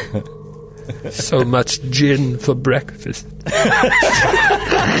 So much gin for breakfast.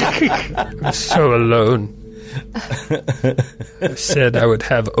 I'm so alone. I said I would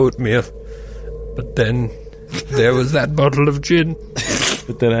have oatmeal, but then there was that bottle of gin.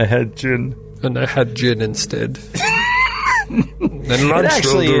 But then I had gin. And I had gin instead. Then lunch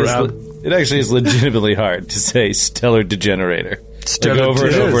rolled around. It actually is legitimately hard to say stellar degenerator. Stellar like over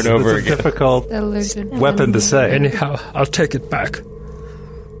and over and over it's again. A difficult weapon to say. Anyhow, I'll take it back.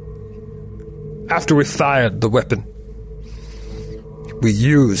 After we fired the weapon, we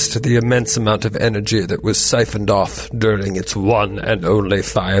used the immense amount of energy that was siphoned off during its one and only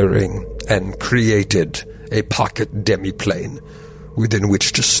firing and created a pocket demiplane within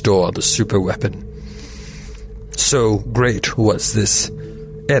which to store the superweapon. So great was this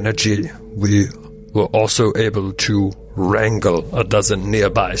energy, we were also able to wrangle a dozen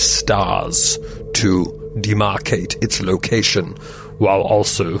nearby stars to demarcate its location while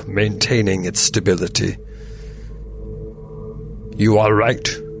also maintaining its stability. You are right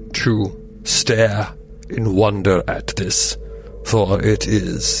to stare in wonder at this, for it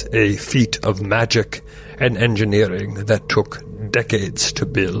is a feat of magic and engineering that took decades to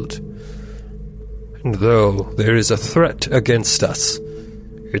build. And though there is a threat against us,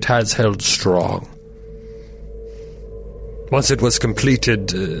 it has held strong. Once it was completed,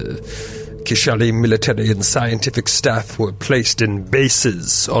 Kishali military and scientific staff were placed in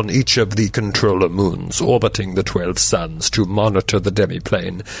bases on each of the controller moons orbiting the 12 suns to monitor the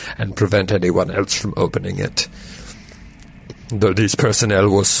demiplane and prevent anyone else from opening it. Though these personnel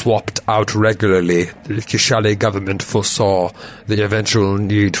were swapped out regularly, the Kishali government foresaw the eventual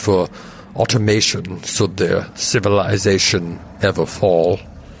need for automation should their civilization ever fall.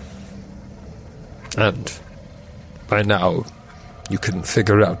 And by now, you can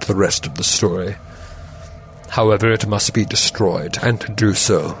figure out the rest of the story. However, it must be destroyed, and to do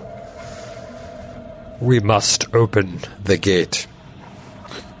so, we must open the gate.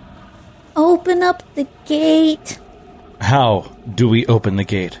 Open up the gate. How do we open the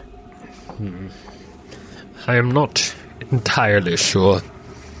gate? I am not entirely sure.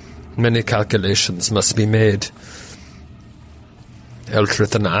 Many calculations must be made.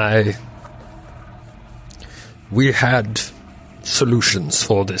 Eltrith and I, we had solutions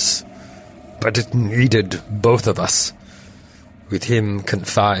for this, but it needed both of us. With him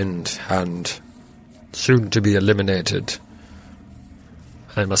confined and soon to be eliminated,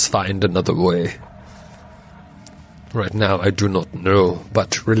 I must find another way. Right now I do not know,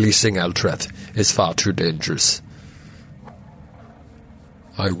 but releasing Eltrith is far too dangerous.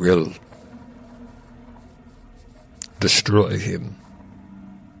 I will destroy him.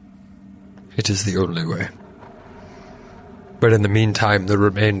 It is the only way. But in the meantime, the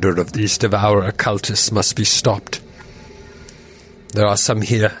remainder of these Devourer cultists must be stopped. There are some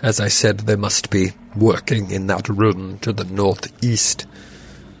here, as I said, they must be working in that room to the northeast.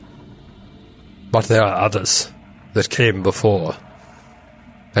 But there are others that came before.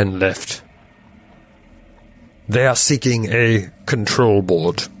 and left. They are seeking a control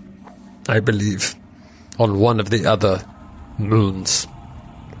board, I believe, on one of the other moons.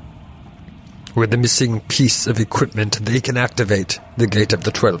 With the missing piece of equipment, they can activate the Gate of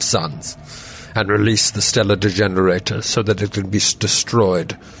the 12 Suns and release the Stellar Degenerator so that it can be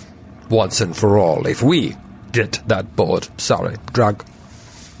destroyed once and for all. If we get that board, sorry, drug.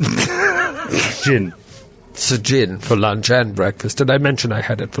 Gin. It's a gin for lunch and breakfast. Did I mention I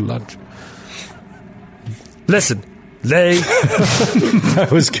had it for lunch? Listen, I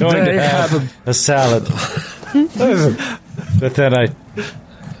was going to have a salad. But then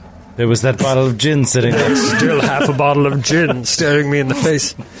there was that bottle of gin sitting there. Still half a bottle of gin staring me in the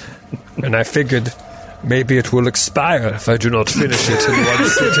face. And I figured maybe it will expire if I do not finish it in one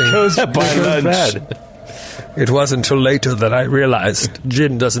sitting. Goes by lunch. It wasn't until later that I realized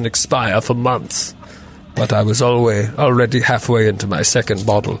gin doesn't expire for months. But I was already halfway into my second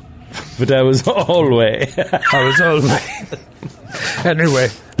bottle. But I was always. Anyway,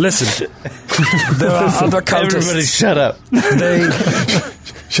 listen. There are other cultists. Everybody shut up.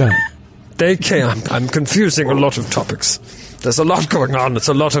 Shut up. They came. I'm confusing a lot of topics. There's a lot going on. It's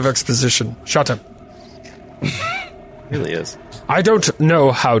a lot of exposition. Shut up. Really is. I don't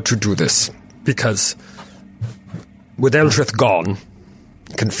know how to do this, because with Eltrith gone,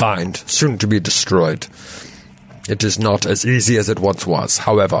 confined, soon to be destroyed, it is not as easy as it once was.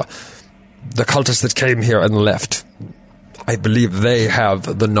 However, the cultists that came here and left, I believe they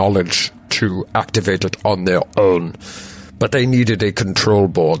have the knowledge to activate it on their own. But they needed a control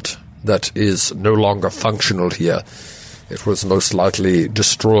board that is no longer functional here. It was most likely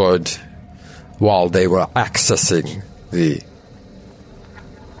destroyed while they were accessing the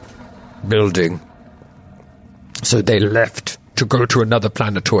building. So they left to go to another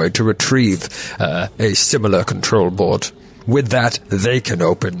planetoid to retrieve a similar control board. With that, they can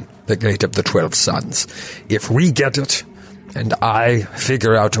open the Gate of the 12 Suns. If we get it, and I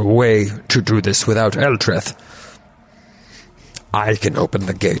figure out a way to do this without Eltrith, I can open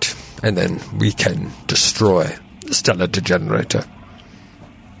the gate, and then we can destroy the Stellar Degenerator.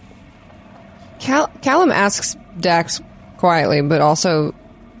 Callum asks Dax quietly, but also,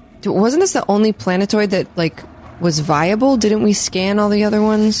 wasn't this the only planetoid that, was viable? Didn't we scan all the other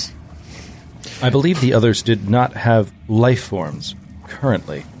ones? I believe the others did not have life forms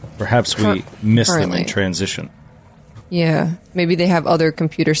currently. Perhaps we missed them in transition. Yeah, maybe they have other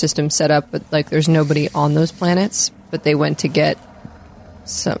computer systems set up, but there's nobody on those planets, but they went to get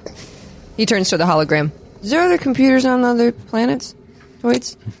some. He turns to the hologram. Is there other computers on other planets?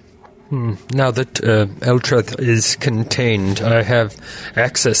 Toids? Now that Eltrith is contained, I have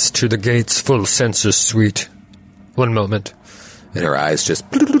access to the gate's full sensor suite. One moment. And her eyes just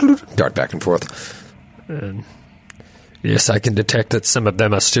dart back and forth. Yes, I can detect that some of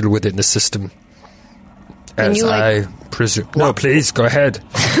them are still within the system. As I presume. No, please, go ahead.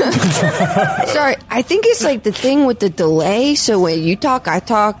 Sorry, I think it's the thing with the delay, so when you talk, I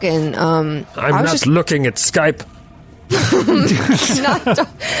talk, and I'm not looking at Skype.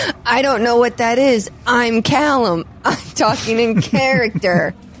 I don't know what that is. I'm Callum. I'm talking in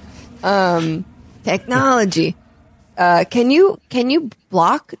character. Technology. Can you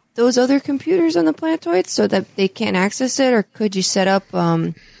block those other computers on the planetoids so that they can't access it, or could you set up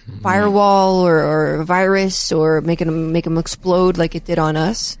firewall or a virus or make them explode like it did on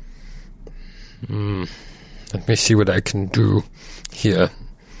us? Let me see what I can do here.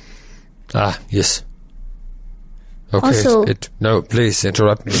 Ah, yes. Okay. Also, no, please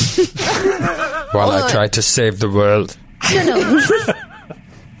interrupt me while I try to save the world. No.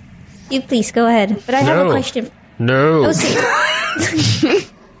 You please go ahead. But I have a question. No.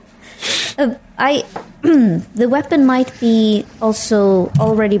 The weapon might be also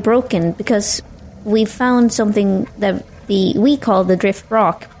already broken because we found something that we call the drift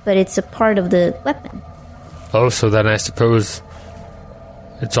rock, but it's a part of the weapon. Oh, so then I suppose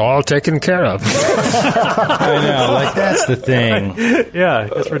it's all taken care of. I know, that's the thing. Yeah, I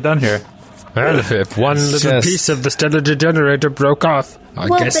guess we're done here. Well, if one little piece of the Stellar Degenerator broke off, I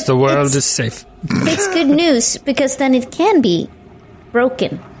guess the world is safe. It's good news, because then it can be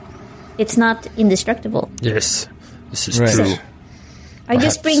broken. It's not indestructible. Yes, this is true. I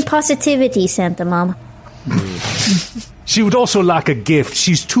just bring positivity, Santa Mom. She would also like a gift.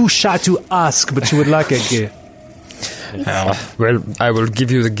 She's too shy to ask, but she would like a gift. Well, I will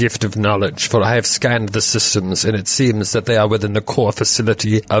give you the gift of knowledge, for I have scanned the systems, and it seems that they are within the core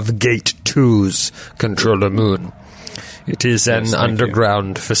facility of Gate 2's controller moon. It is an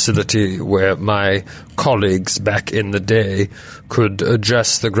underground facility where my colleagues back in the day could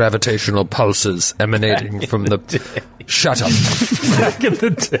adjust the gravitational pulses emanating from the... Shut up. Back in the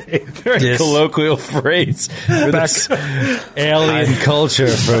day. Very colloquial phrase. Back alien culture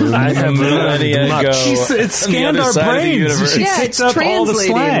from millennia ago. It scanned our brains. She picked up all the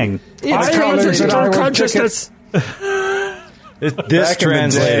slang. It's consciousness. This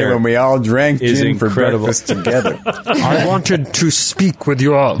translator, when we all drank is gin for incredible. breakfast together. I wanted to speak with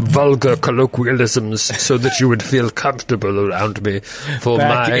your vulgar colloquialisms so that you would feel comfortable around me for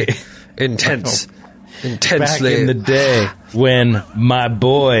my intensely... Back in the day when my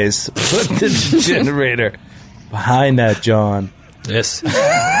boys put the generator behind that, John. Yes.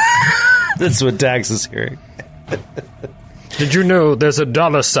 That's what Dax is hearing. Did you know there's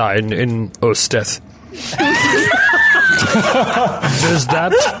a $sign in Osteth?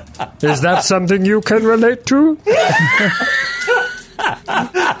 Is that something you can relate to?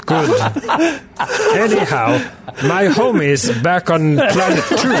 Good. Anyhow, my homies back on Planet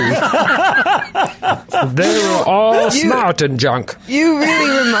 2, they were all smart and junk. You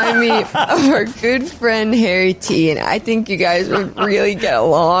really remind me of our good friend Harry T, and I think you guys would really get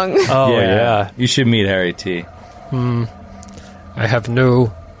along. Oh, yeah. You should meet Harry T. I have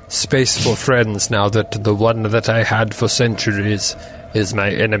no space for friends now that the one that I had for centuries is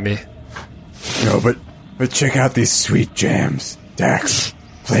my enemy. No, but check out these sweet jams. Dax,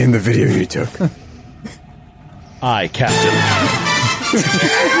 playing the video you took. Aye, Captain.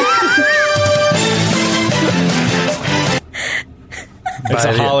 It's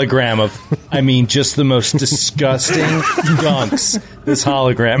a hologram of, just the most disgusting dunks this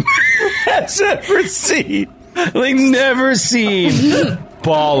hologram has ever seen. Like, never seen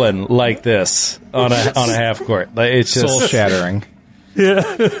ballin' like this on a half court. Like, it's just soul shattering. Yeah.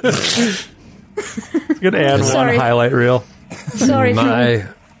 You can add one highlight reel. Sorry, My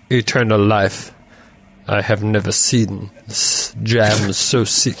eternal life. I have never seen jams so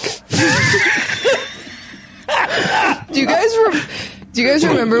sick. Do you guys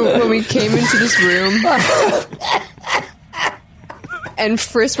remember when we came into this room and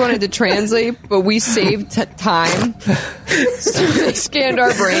Frisk wanted to translate, but we saved time, so they scanned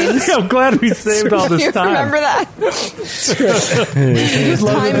our brains? I'm glad we saved all this time. Remember that?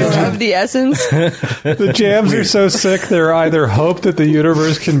 Time is of the essence. The jams are so sick, they're either hope that the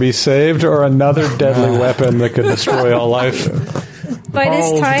universe can be saved or another deadly weapon that could destroy all life. By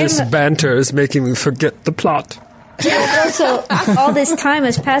this time, This banter is making me forget the plot. also, all this time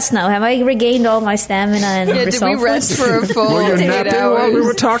has passed now. Have I regained all my stamina and Yeah, did we resolve? rest for a full 8 hours? While we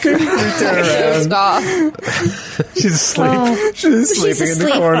were talking? Dozed off. She's asleep. Oh. She's sleeping in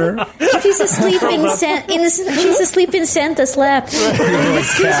the corner. She's asleep she's asleep in Santa's lap.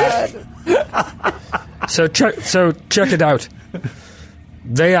 So check it out.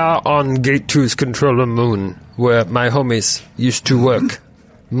 They are on Gate 2's controller moon, where my homies used to work,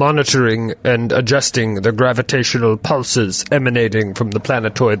 monitoring and adjusting the gravitational pulses emanating from the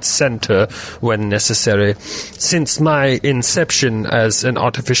planetoid's center when necessary. Since my inception as an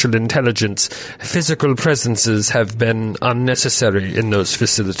artificial intelligence, physical presences have been unnecessary in those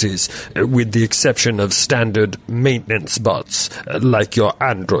facilities, with the exception of standard maintenance bots, like your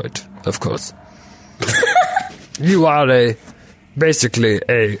android, of course. You are basically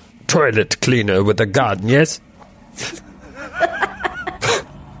a toilet cleaner with a gun, yes?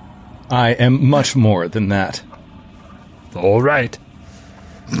 I am much more than that. All right.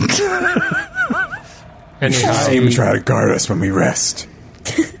 Anyhow, Even try to guard us when we rest.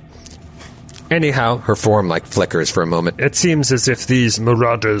 Anyhow, her form flickers for a moment. it seems as if these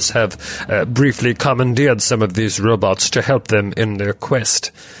marauders have briefly commandeered some of these robots to help them in their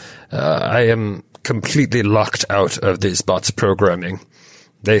quest. I am completely locked out of these bots' programming.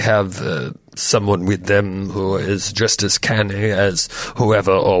 They have someone with them who is just as canny as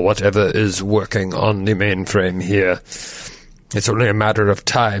whoever or whatever is working on the mainframe here. It's only a matter of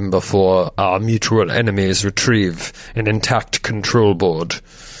time before our mutual enemies retrieve an intact control board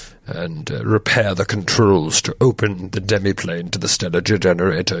and repair the controls to open the demiplane to the stellar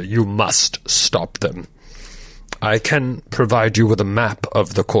generator. You must stop them. I can provide you with a map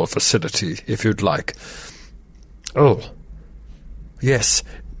of the core facility if you'd like. Oh, yes.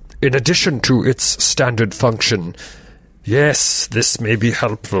 In addition to its standard function, yes, this may be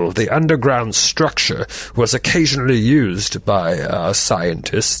helpful. The underground structure was occasionally used by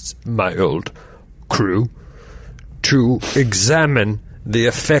scientists, my old crew, to examine the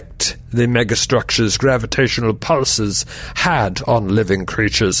effect the megastructure's gravitational pulses had on living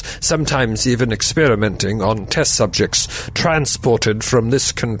creatures, sometimes even experimenting on test subjects transported from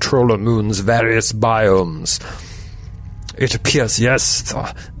this controller moon's various biomes. It appears, yes,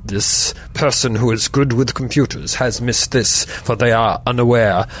 this person who is good with computers has missed this, for they are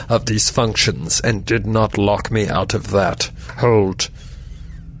unaware of these functions and did not lock me out of that. Hold.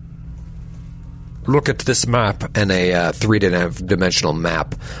 Look at this map. And a three-dimensional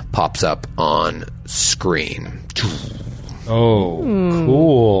map pops up on screen. Oh,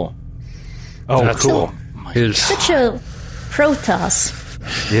 cool. Oh, That cool. is- Such a Protoss.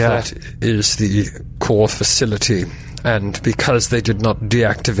 That is the core facility. And because they did not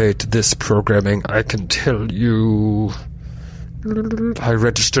deactivate this programming, I can tell you I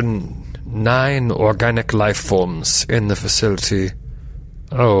registered 9 organic life forms in the facility.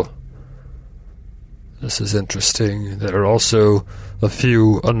 Oh. This is interesting. There are also a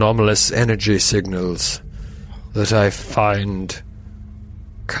few anomalous energy signals that I find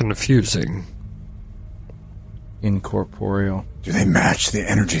confusing. Incorporeal. Do they match the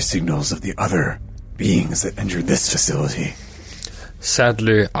energy signals of the other beings that entered this facility?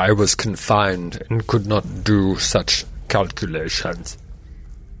 Sadly, I was confined and could not do such calculations.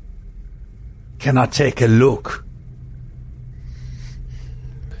 Can I take a look?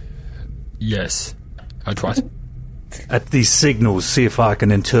 Yes. At what? At these signals, see if I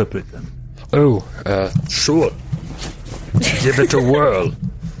can interpret them. Oh, sure. Give it a whirl.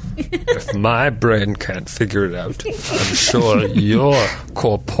 If my brain can't figure it out, I'm sure your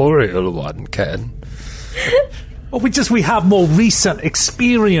corporeal one can. Well, we have more recent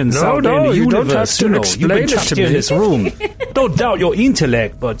experience No, out there in no, the you universe. don't have to You've explain been it trapped to here in me. this room. Don't doubt your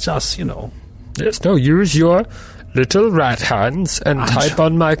intellect, but just, Yes, no, use your little rat hands and type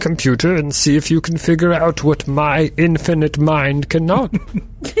on my computer and see if you can figure out what my infinite mind cannot.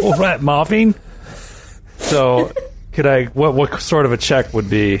 All right, Marvin. So, could I? What sort of a check would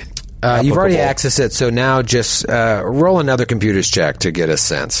be? You've already applicable? accessed it, so now just roll another computer's check to get a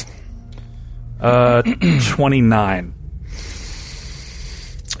sense. 29.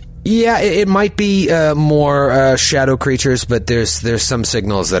 Yeah, it might be more shadow creatures, but there's some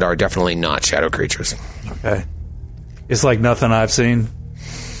signals that are definitely not shadow creatures. Okay. It's like nothing I've seen.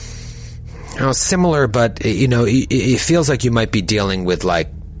 Similar, but it feels like you might be dealing with like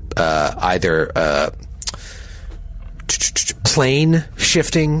either plane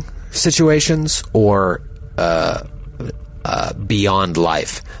shifting situations or beyond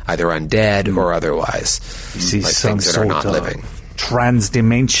life, either undead or otherwise. You see like some things that are sort not of living.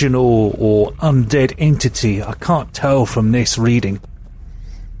 transdimensional or undead entity. I can't tell from this reading.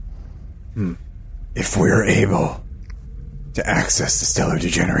 If we're able to access the stellar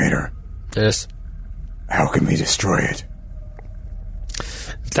degenerator, Yes, how can we destroy it?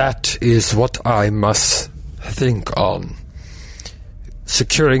 that is what I must think on.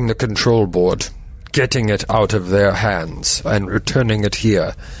 Securing the control board, getting it out of their hands, and returning it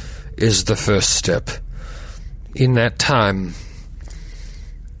here is the first step. In that time,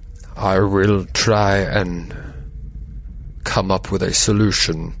 I will try and come up with a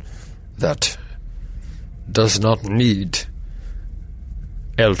solution that does not need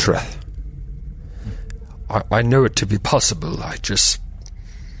Eltreth. I know it to be possible. I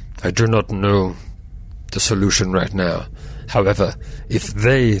do not know the solution right now. However, if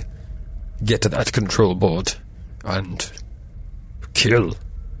they get to that control board and kill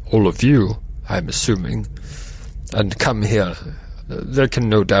all of you, I'm assuming, and come here, they can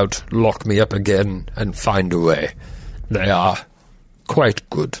no doubt lock me up again and find a way. They are quite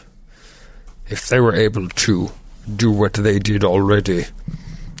good. If they were able to do what they did already,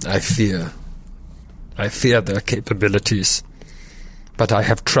 I fear their capabilities. But I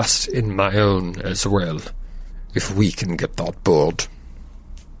have trust in my own as well, if we can get that board.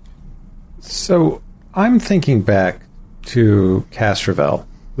 So I'm thinking back to Castrovel,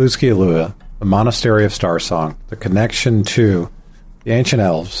 Luzkialua, the Monastery of Starsong, the connection to the ancient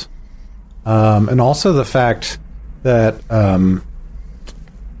elves, and also the fact that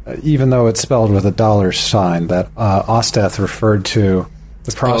even though it's spelled with a $sign, that Osteth referred to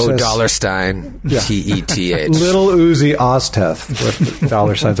the process. Oh, Dollarstein, Yeah. T-E-T-H. Little Uzi Osteth with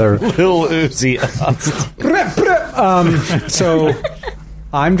 $signs there. Little Uzi. So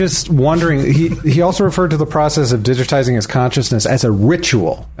I'm just wondering, he also referred to the process of digitizing his consciousness as a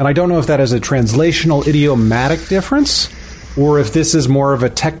ritual. And I don't know if that is a translational idiomatic difference or if this is more of a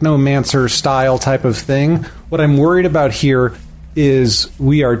technomancer style type of thing. What I'm worried about here is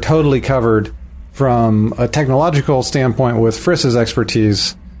we are totally covered from a technological standpoint with Friss's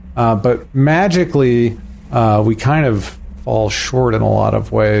expertise, but magically we kind of fall short in a lot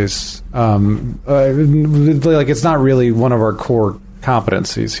of ways. Like it's not really one of our core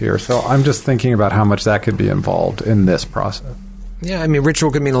competencies here. So I'm just thinking about how much that could be involved in this process. Yeah, I mean,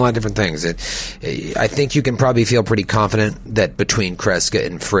 ritual can mean a lot of different things. I think you can probably feel pretty confident that between Kreska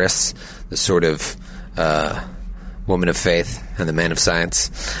and Friss, the sort of woman of faith and the man of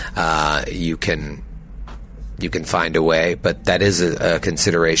science, you can find a way, but that is a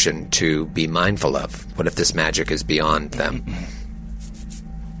consideration to be mindful of. What if this magic is beyond them?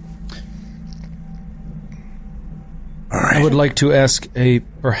 All right. I would like to ask a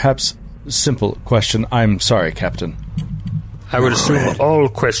perhaps simple question. I'm sorry, Captain. I would assume all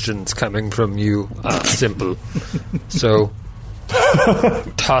questions coming from you are simple. So,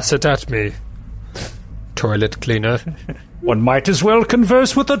 toss it at me, toilet cleaner. One might as well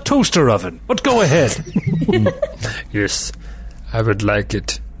converse with a toaster oven, but go ahead. Yes, I would like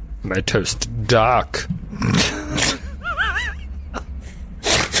it, my toast, dark.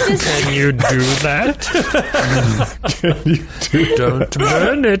 Can you do that? Don't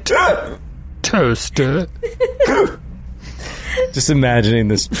burn it, toaster. Just imagining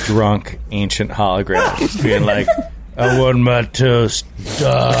this drunk ancient hologram just being like, I want my toast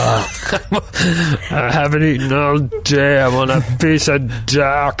dark. I haven't eaten all day. I want a piece of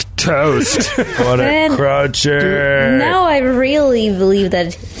dark toast. What a cruncher. Now I really believe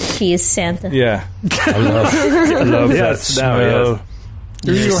that he is Santa. Yeah. I love that Now, smell. yes.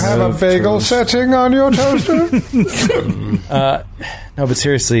 Do you have a bagel setting on your toaster? No, but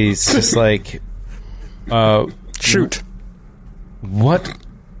seriously, it's just like... Shoot. What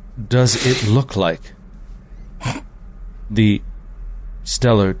does it look like? The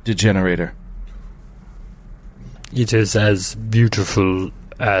stellar degenerator. It is as beautiful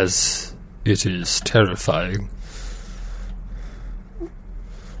as it is terrifying.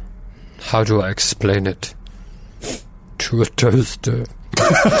 How do I explain it to a toaster?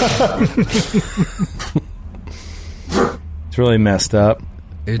 It's really messed up.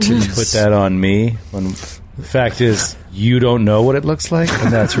 It You is. put that on me when the fact is you don't know what it looks like,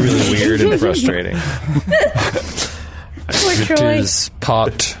 and that's really weird and frustrating. It Troy. is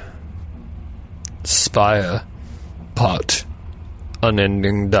part spire, part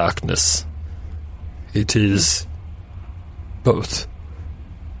unending darkness. It is both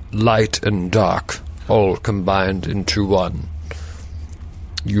light and dark, all combined into one.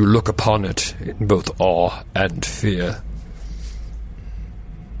 You look upon it in both awe and fear.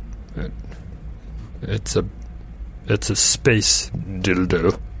 It's a space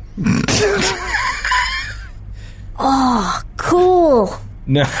dildo. Oh, cool.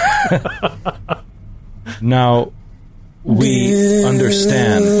 No. Now, we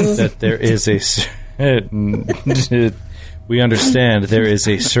understand that there is a certain... we understand there is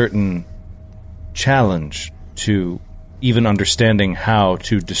a certain challenge to even understanding how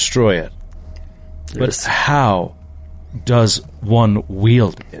to destroy it. But Yes. how does one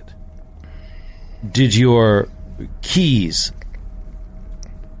wield it? Did your keys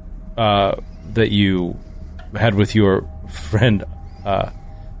that you had with your friend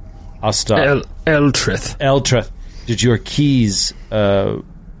Asta Eltrith, did your keys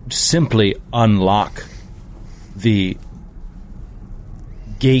simply unlock the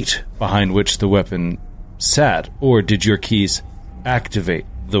gate behind which the weapon sat, or did your keys activate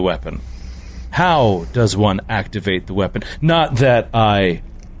the weapon? How does one activate the weapon? Not that I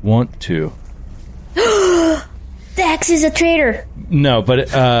want to. Dax is a traitor. No, but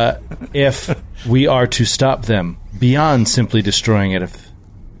if we are to stop them beyond simply destroying it, if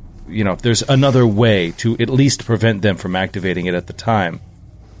there's another way to at least prevent them from activating it at the time.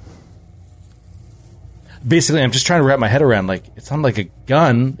 Basically, I'm just trying to wrap my head around, it's not like a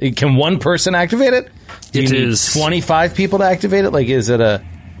gun. Can one person activate it? Do you need 25 people to activate it? Is it a...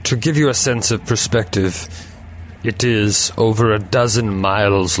 To give you a sense of perspective, it is over 12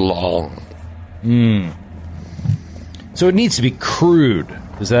 miles long. So it needs to be crewed.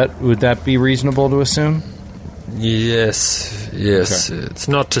 Would that be reasonable to assume? Yes. Okay. It's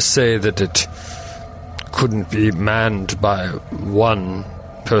not to say that it couldn't be manned by one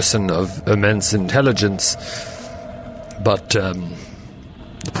person of immense intelligence, but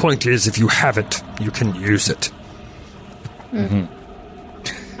the point is, if you have it, you can use it. Mm-hmm.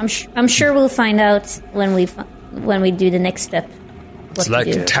 I'm sure we'll find out when we do the next step. It's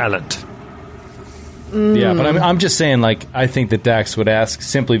like talent. Yeah, but I'm just saying, I think that Dax would ask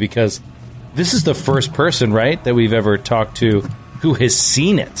simply because this is the first person, right, that we've ever talked to who has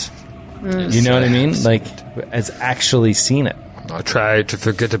seen it. You know what I mean? Has actually seen it. I try to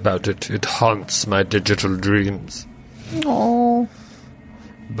forget about it. It haunts my digital dreams. Oh.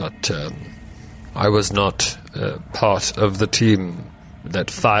 But I was not part of the team that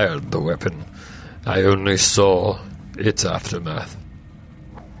fired the weapon. I only saw its aftermath.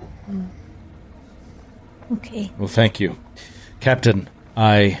 Okay. Well, thank you. Captain,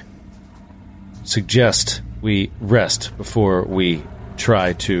 I suggest we rest before we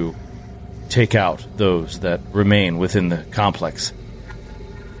try to take out those that remain within the complex.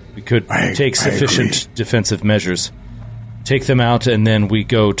 We could take sufficient defensive measures, take them out, and then we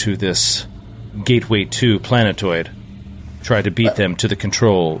go to this Gateway 2 planetoid, try to beat them to the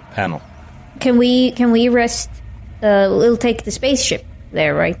control panel. Can we rest? We'll take the spaceship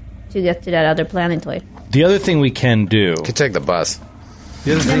there, right, to get to that other planetoid. The other thing we can do... Could take the bus.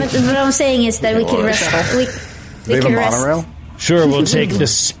 No, but what I'm saying is that we can rest. They have a monorail? Sure, we'll take the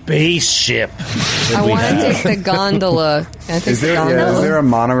spaceship. I want to take the gondola. Is there a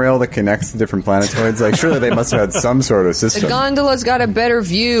monorail that connects the different planetoids? Like, surely they must have had some sort of system. The gondola's got a better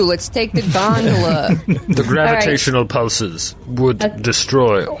view. Let's take the gondola. The gravitational pulses would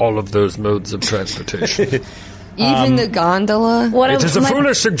destroy all of those modes of transportation. Even the gondola? It is a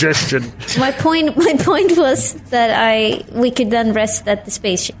foolish suggestion. My point was that we could then rest at the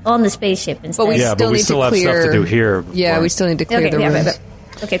spaceship on the spaceship instead. But we still have stuff to do here. Yeah, we still need to clear the room.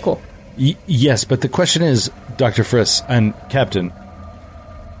 Okay, cool. Yes, but the question is, Dr. Friss and Captain,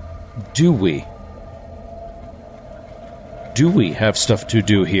 do we have stuff to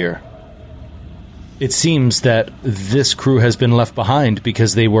do here? It seems that this crew has been left behind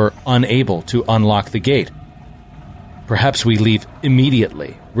because they were unable to unlock the gate. Perhaps we leave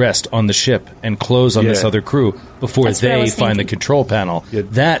immediately, rest on the ship, and close on this other crew before they find the control panel. Yeah.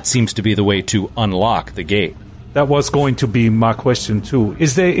 That seems to be the way to unlock the gate. That was going to be my question too.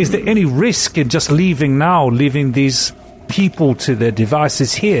 Is there any risk in just leaving now, leaving these people to their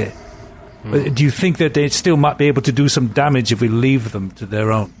devices here? Do you think that they still might be able to do some damage if we leave them to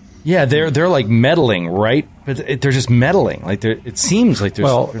their own? Yeah, they're like meddling, right? But they're just meddling. Like it seems like they're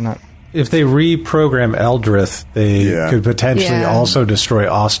not. If they reprogram Eldrith, they could potentially also destroy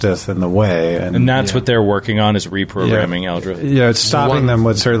Ostith in the way. And that's what they're working on, is reprogramming Eldrith. Yeah, stopping them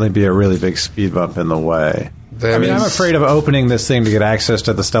would certainly be a really big speed bump in the way. I'm afraid of opening this thing to get access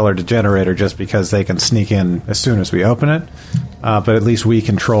to the Stellar Degenerator just because they can sneak in as soon as we open it. But at least we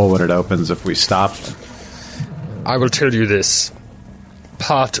control when it opens if we stop them. I will tell you this.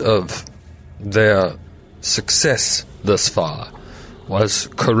 Part of their success thus far was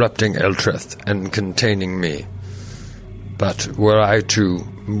corrupting Eldrith and containing me. But were I to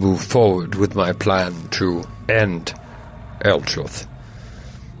move forward with my plan to end Eldrith,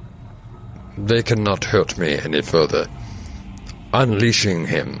 they cannot hurt me any further. Unleashing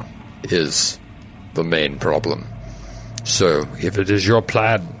him is the main problem. So, if it is your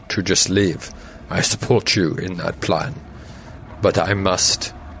plan to just leave, I support you in that plan. But I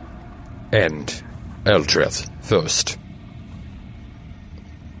must end Eldrith first.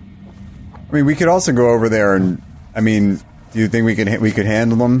 I mean, we could also go over there and, do you think we could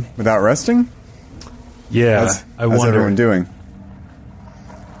handle them without resting? Yeah, how's everyone doing?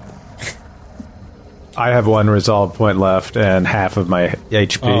 I have one resolve point left and half of my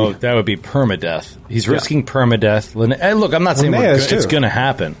HP. Oh, that would be permadeath. He's risking permadeath. Look, I'm not saying it's going to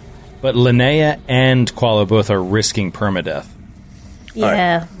happen, but Linnea and Qualo both are risking permadeath.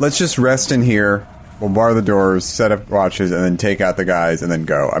 Yeah. Right, let's just rest in here. We'll bar the doors, set up watches, and then take out the guys, and then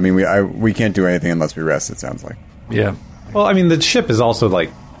go. I mean, we can't do anything unless we rest, it sounds like. Yeah. Well, I mean, the ship is also like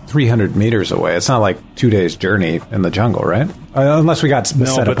 300 meters away. It's not like 2 days' journey in the jungle, right? Unless we got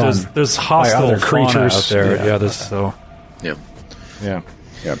set up on there's hostile other creatures out there. Yeah,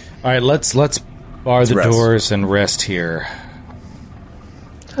 Yeah. All right, let's bar the doors and rest here.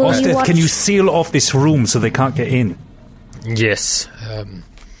 Ostith, can you seal off this room so they can't get in? Yes.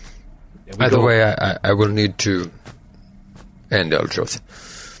 Either way, I will need to end Eldrith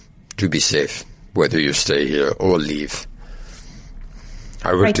to be safe, whether you stay here or leave.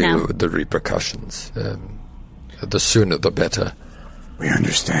 I will deal with the repercussions. The sooner the better. We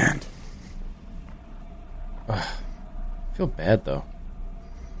understand. I feel bad, though.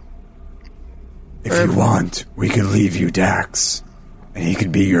 If you want, we could leave you Dax, and he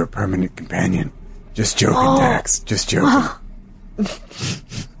could be your permanent companion. Just joking, Dax. Just joking.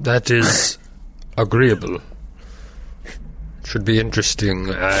 That is agreeable. Should be interesting.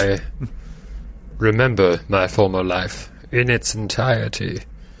 I remember my former life in its entirety.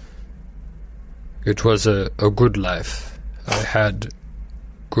 It was a good life. I had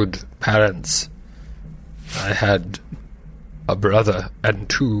good parents. I had a brother and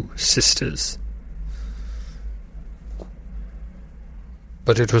 2 sisters.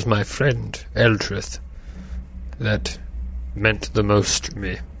 But it was my friend, Eldrith, that meant the most to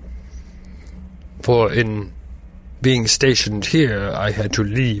me. For in being stationed here, I had to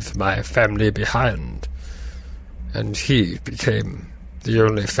leave my family behind, and he became the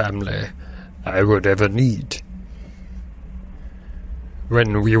only family I would ever need.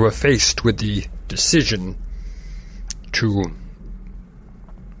 when we were faced with the decision to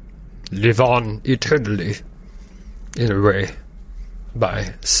live on eternally, in a way,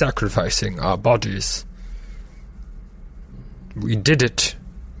 by sacrificing our bodies. We did it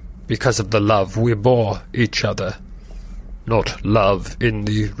because of the love we bore each other. Not love in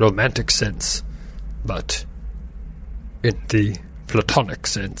the romantic sense, but in the platonic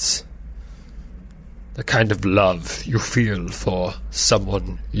sense. The kind of love you feel for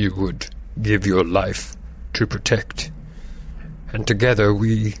someone you would give your life to protect. And together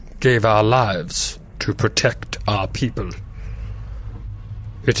we gave our lives to protect our people.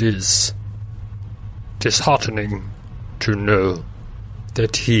 It is disheartening to know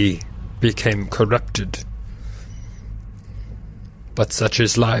that he became corrupted. But such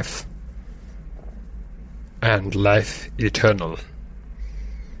is life, and life eternal.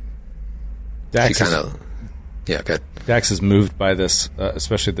 Dax good. Dax is moved by this,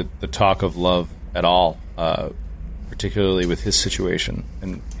 especially the talk of love at all, particularly with his situation.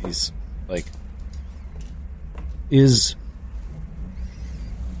 And he's like, is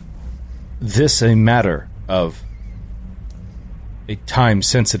this a matter of a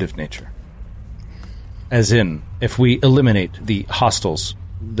time-sensitive nature? As in, if we eliminate the hostiles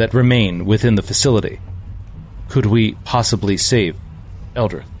that remain within the facility, could we possibly save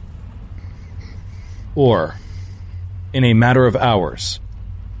Eldrith? Or, in a matter of hours,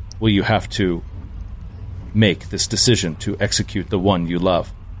 will you have to make this decision to execute the one you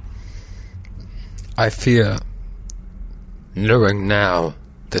love? I fear, knowing now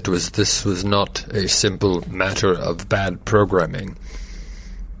that this was not a simple matter of bad programming,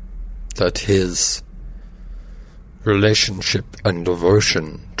 that his relationship and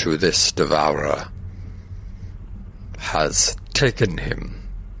devotion to this devourer has taken him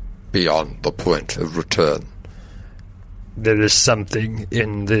beyond the point of return. There is something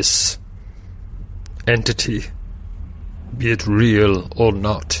in this entity, be it real or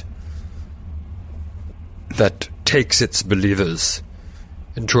not, that takes its believers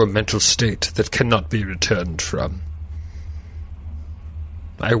into a mental state that cannot be returned from.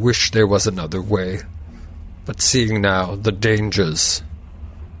 I wish there was another way, but seeing now the dangers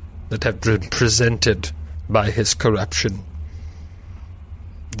that have been presented by his corruption,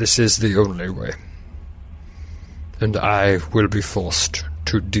 this is the only way. And I will be forced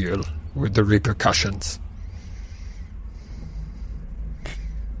to deal with the repercussions.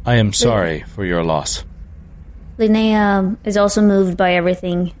 I am sorry for your loss. Linnea is also moved by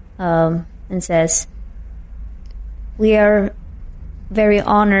everything and says, "We are very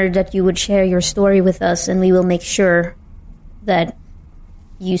honored that you would share your story with us, and we will make sure that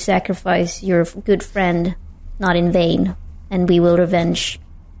you sacrifice your good friend not in vain, and we will revenge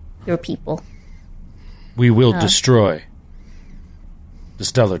your people. We will destroy the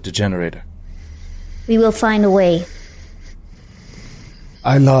Stellar Degenerator. We will find a way."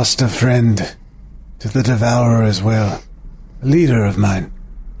 I lost a friend to the Devourer as well. A leader of mine.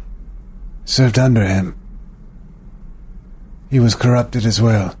 Served under him. He was corrupted as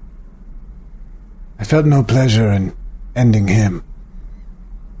well. I felt no pleasure in ending him.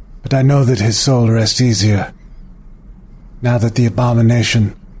 But I know that his soul rests easier, now that the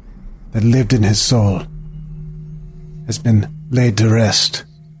abomination that lived in his soul has been laid to rest.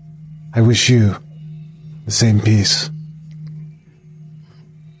 I wish you the same peace.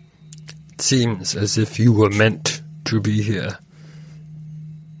 It seems as if you were meant to be here.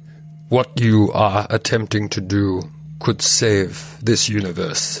 What you are attempting to do could save this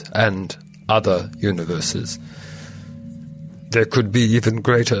universe and other universes. There could be even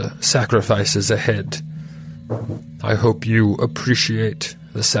greater sacrifices ahead. I hope you appreciate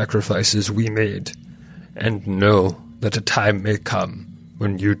the sacrifices we made and know that a time may come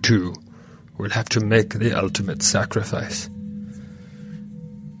when you too will have to make the ultimate sacrifice.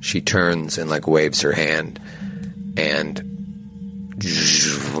 She turns and waves her hand, and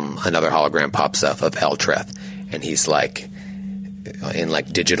another hologram pops up of Eldrith, and he's in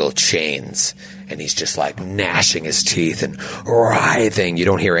digital chains, and he's just gnashing his teeth and writhing. You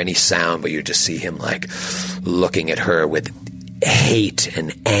don't hear any sound, but you just see him looking at her with hate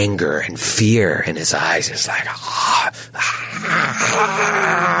and anger and fear in his eyes. It's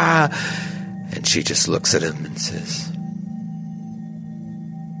and she just looks at him and says,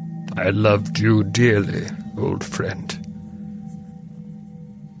 I loved you dearly, old friend.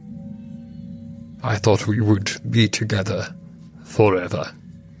 I thought we would be together forever.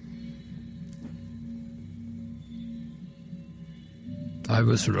 I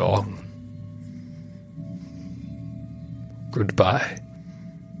was wrong. Goodbye,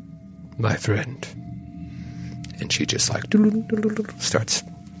 my friend. And she just like starts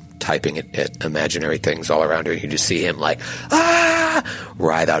typing at imaginary things all around her. You just see him like,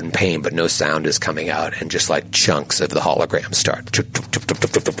 writhe out in pain, but no sound is coming out. And just like chunks of the hologram start.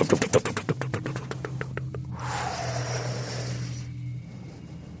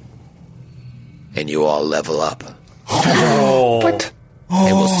 And you all level up. What?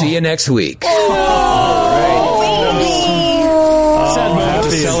 And we'll see you next week. Sad moment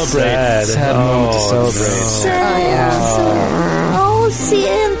to celebrate. Sad moment to celebrate. Oh,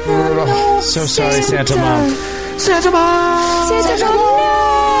 Santa. No, So sorry, Santa Mom. Santa Mom. Santa Mom, no.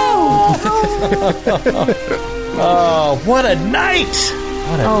 Oh, what a night!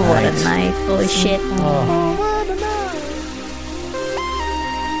 What a night. Holy shit.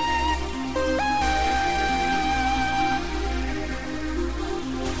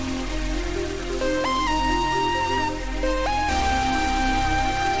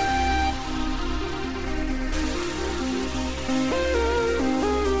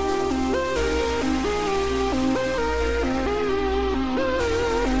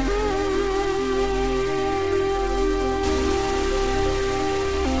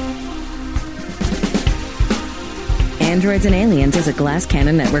 Androids and Aliens is a Glass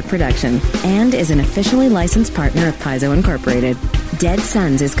Cannon Network production and is an officially licensed partner of Paizo Incorporated. Dead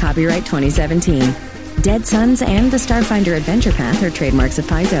Suns is copyright 2017. Dead Suns and the Starfinder Adventure Path are trademarks of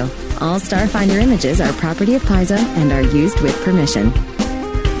Paizo. All Starfinder images are property of Paizo and are used with permission.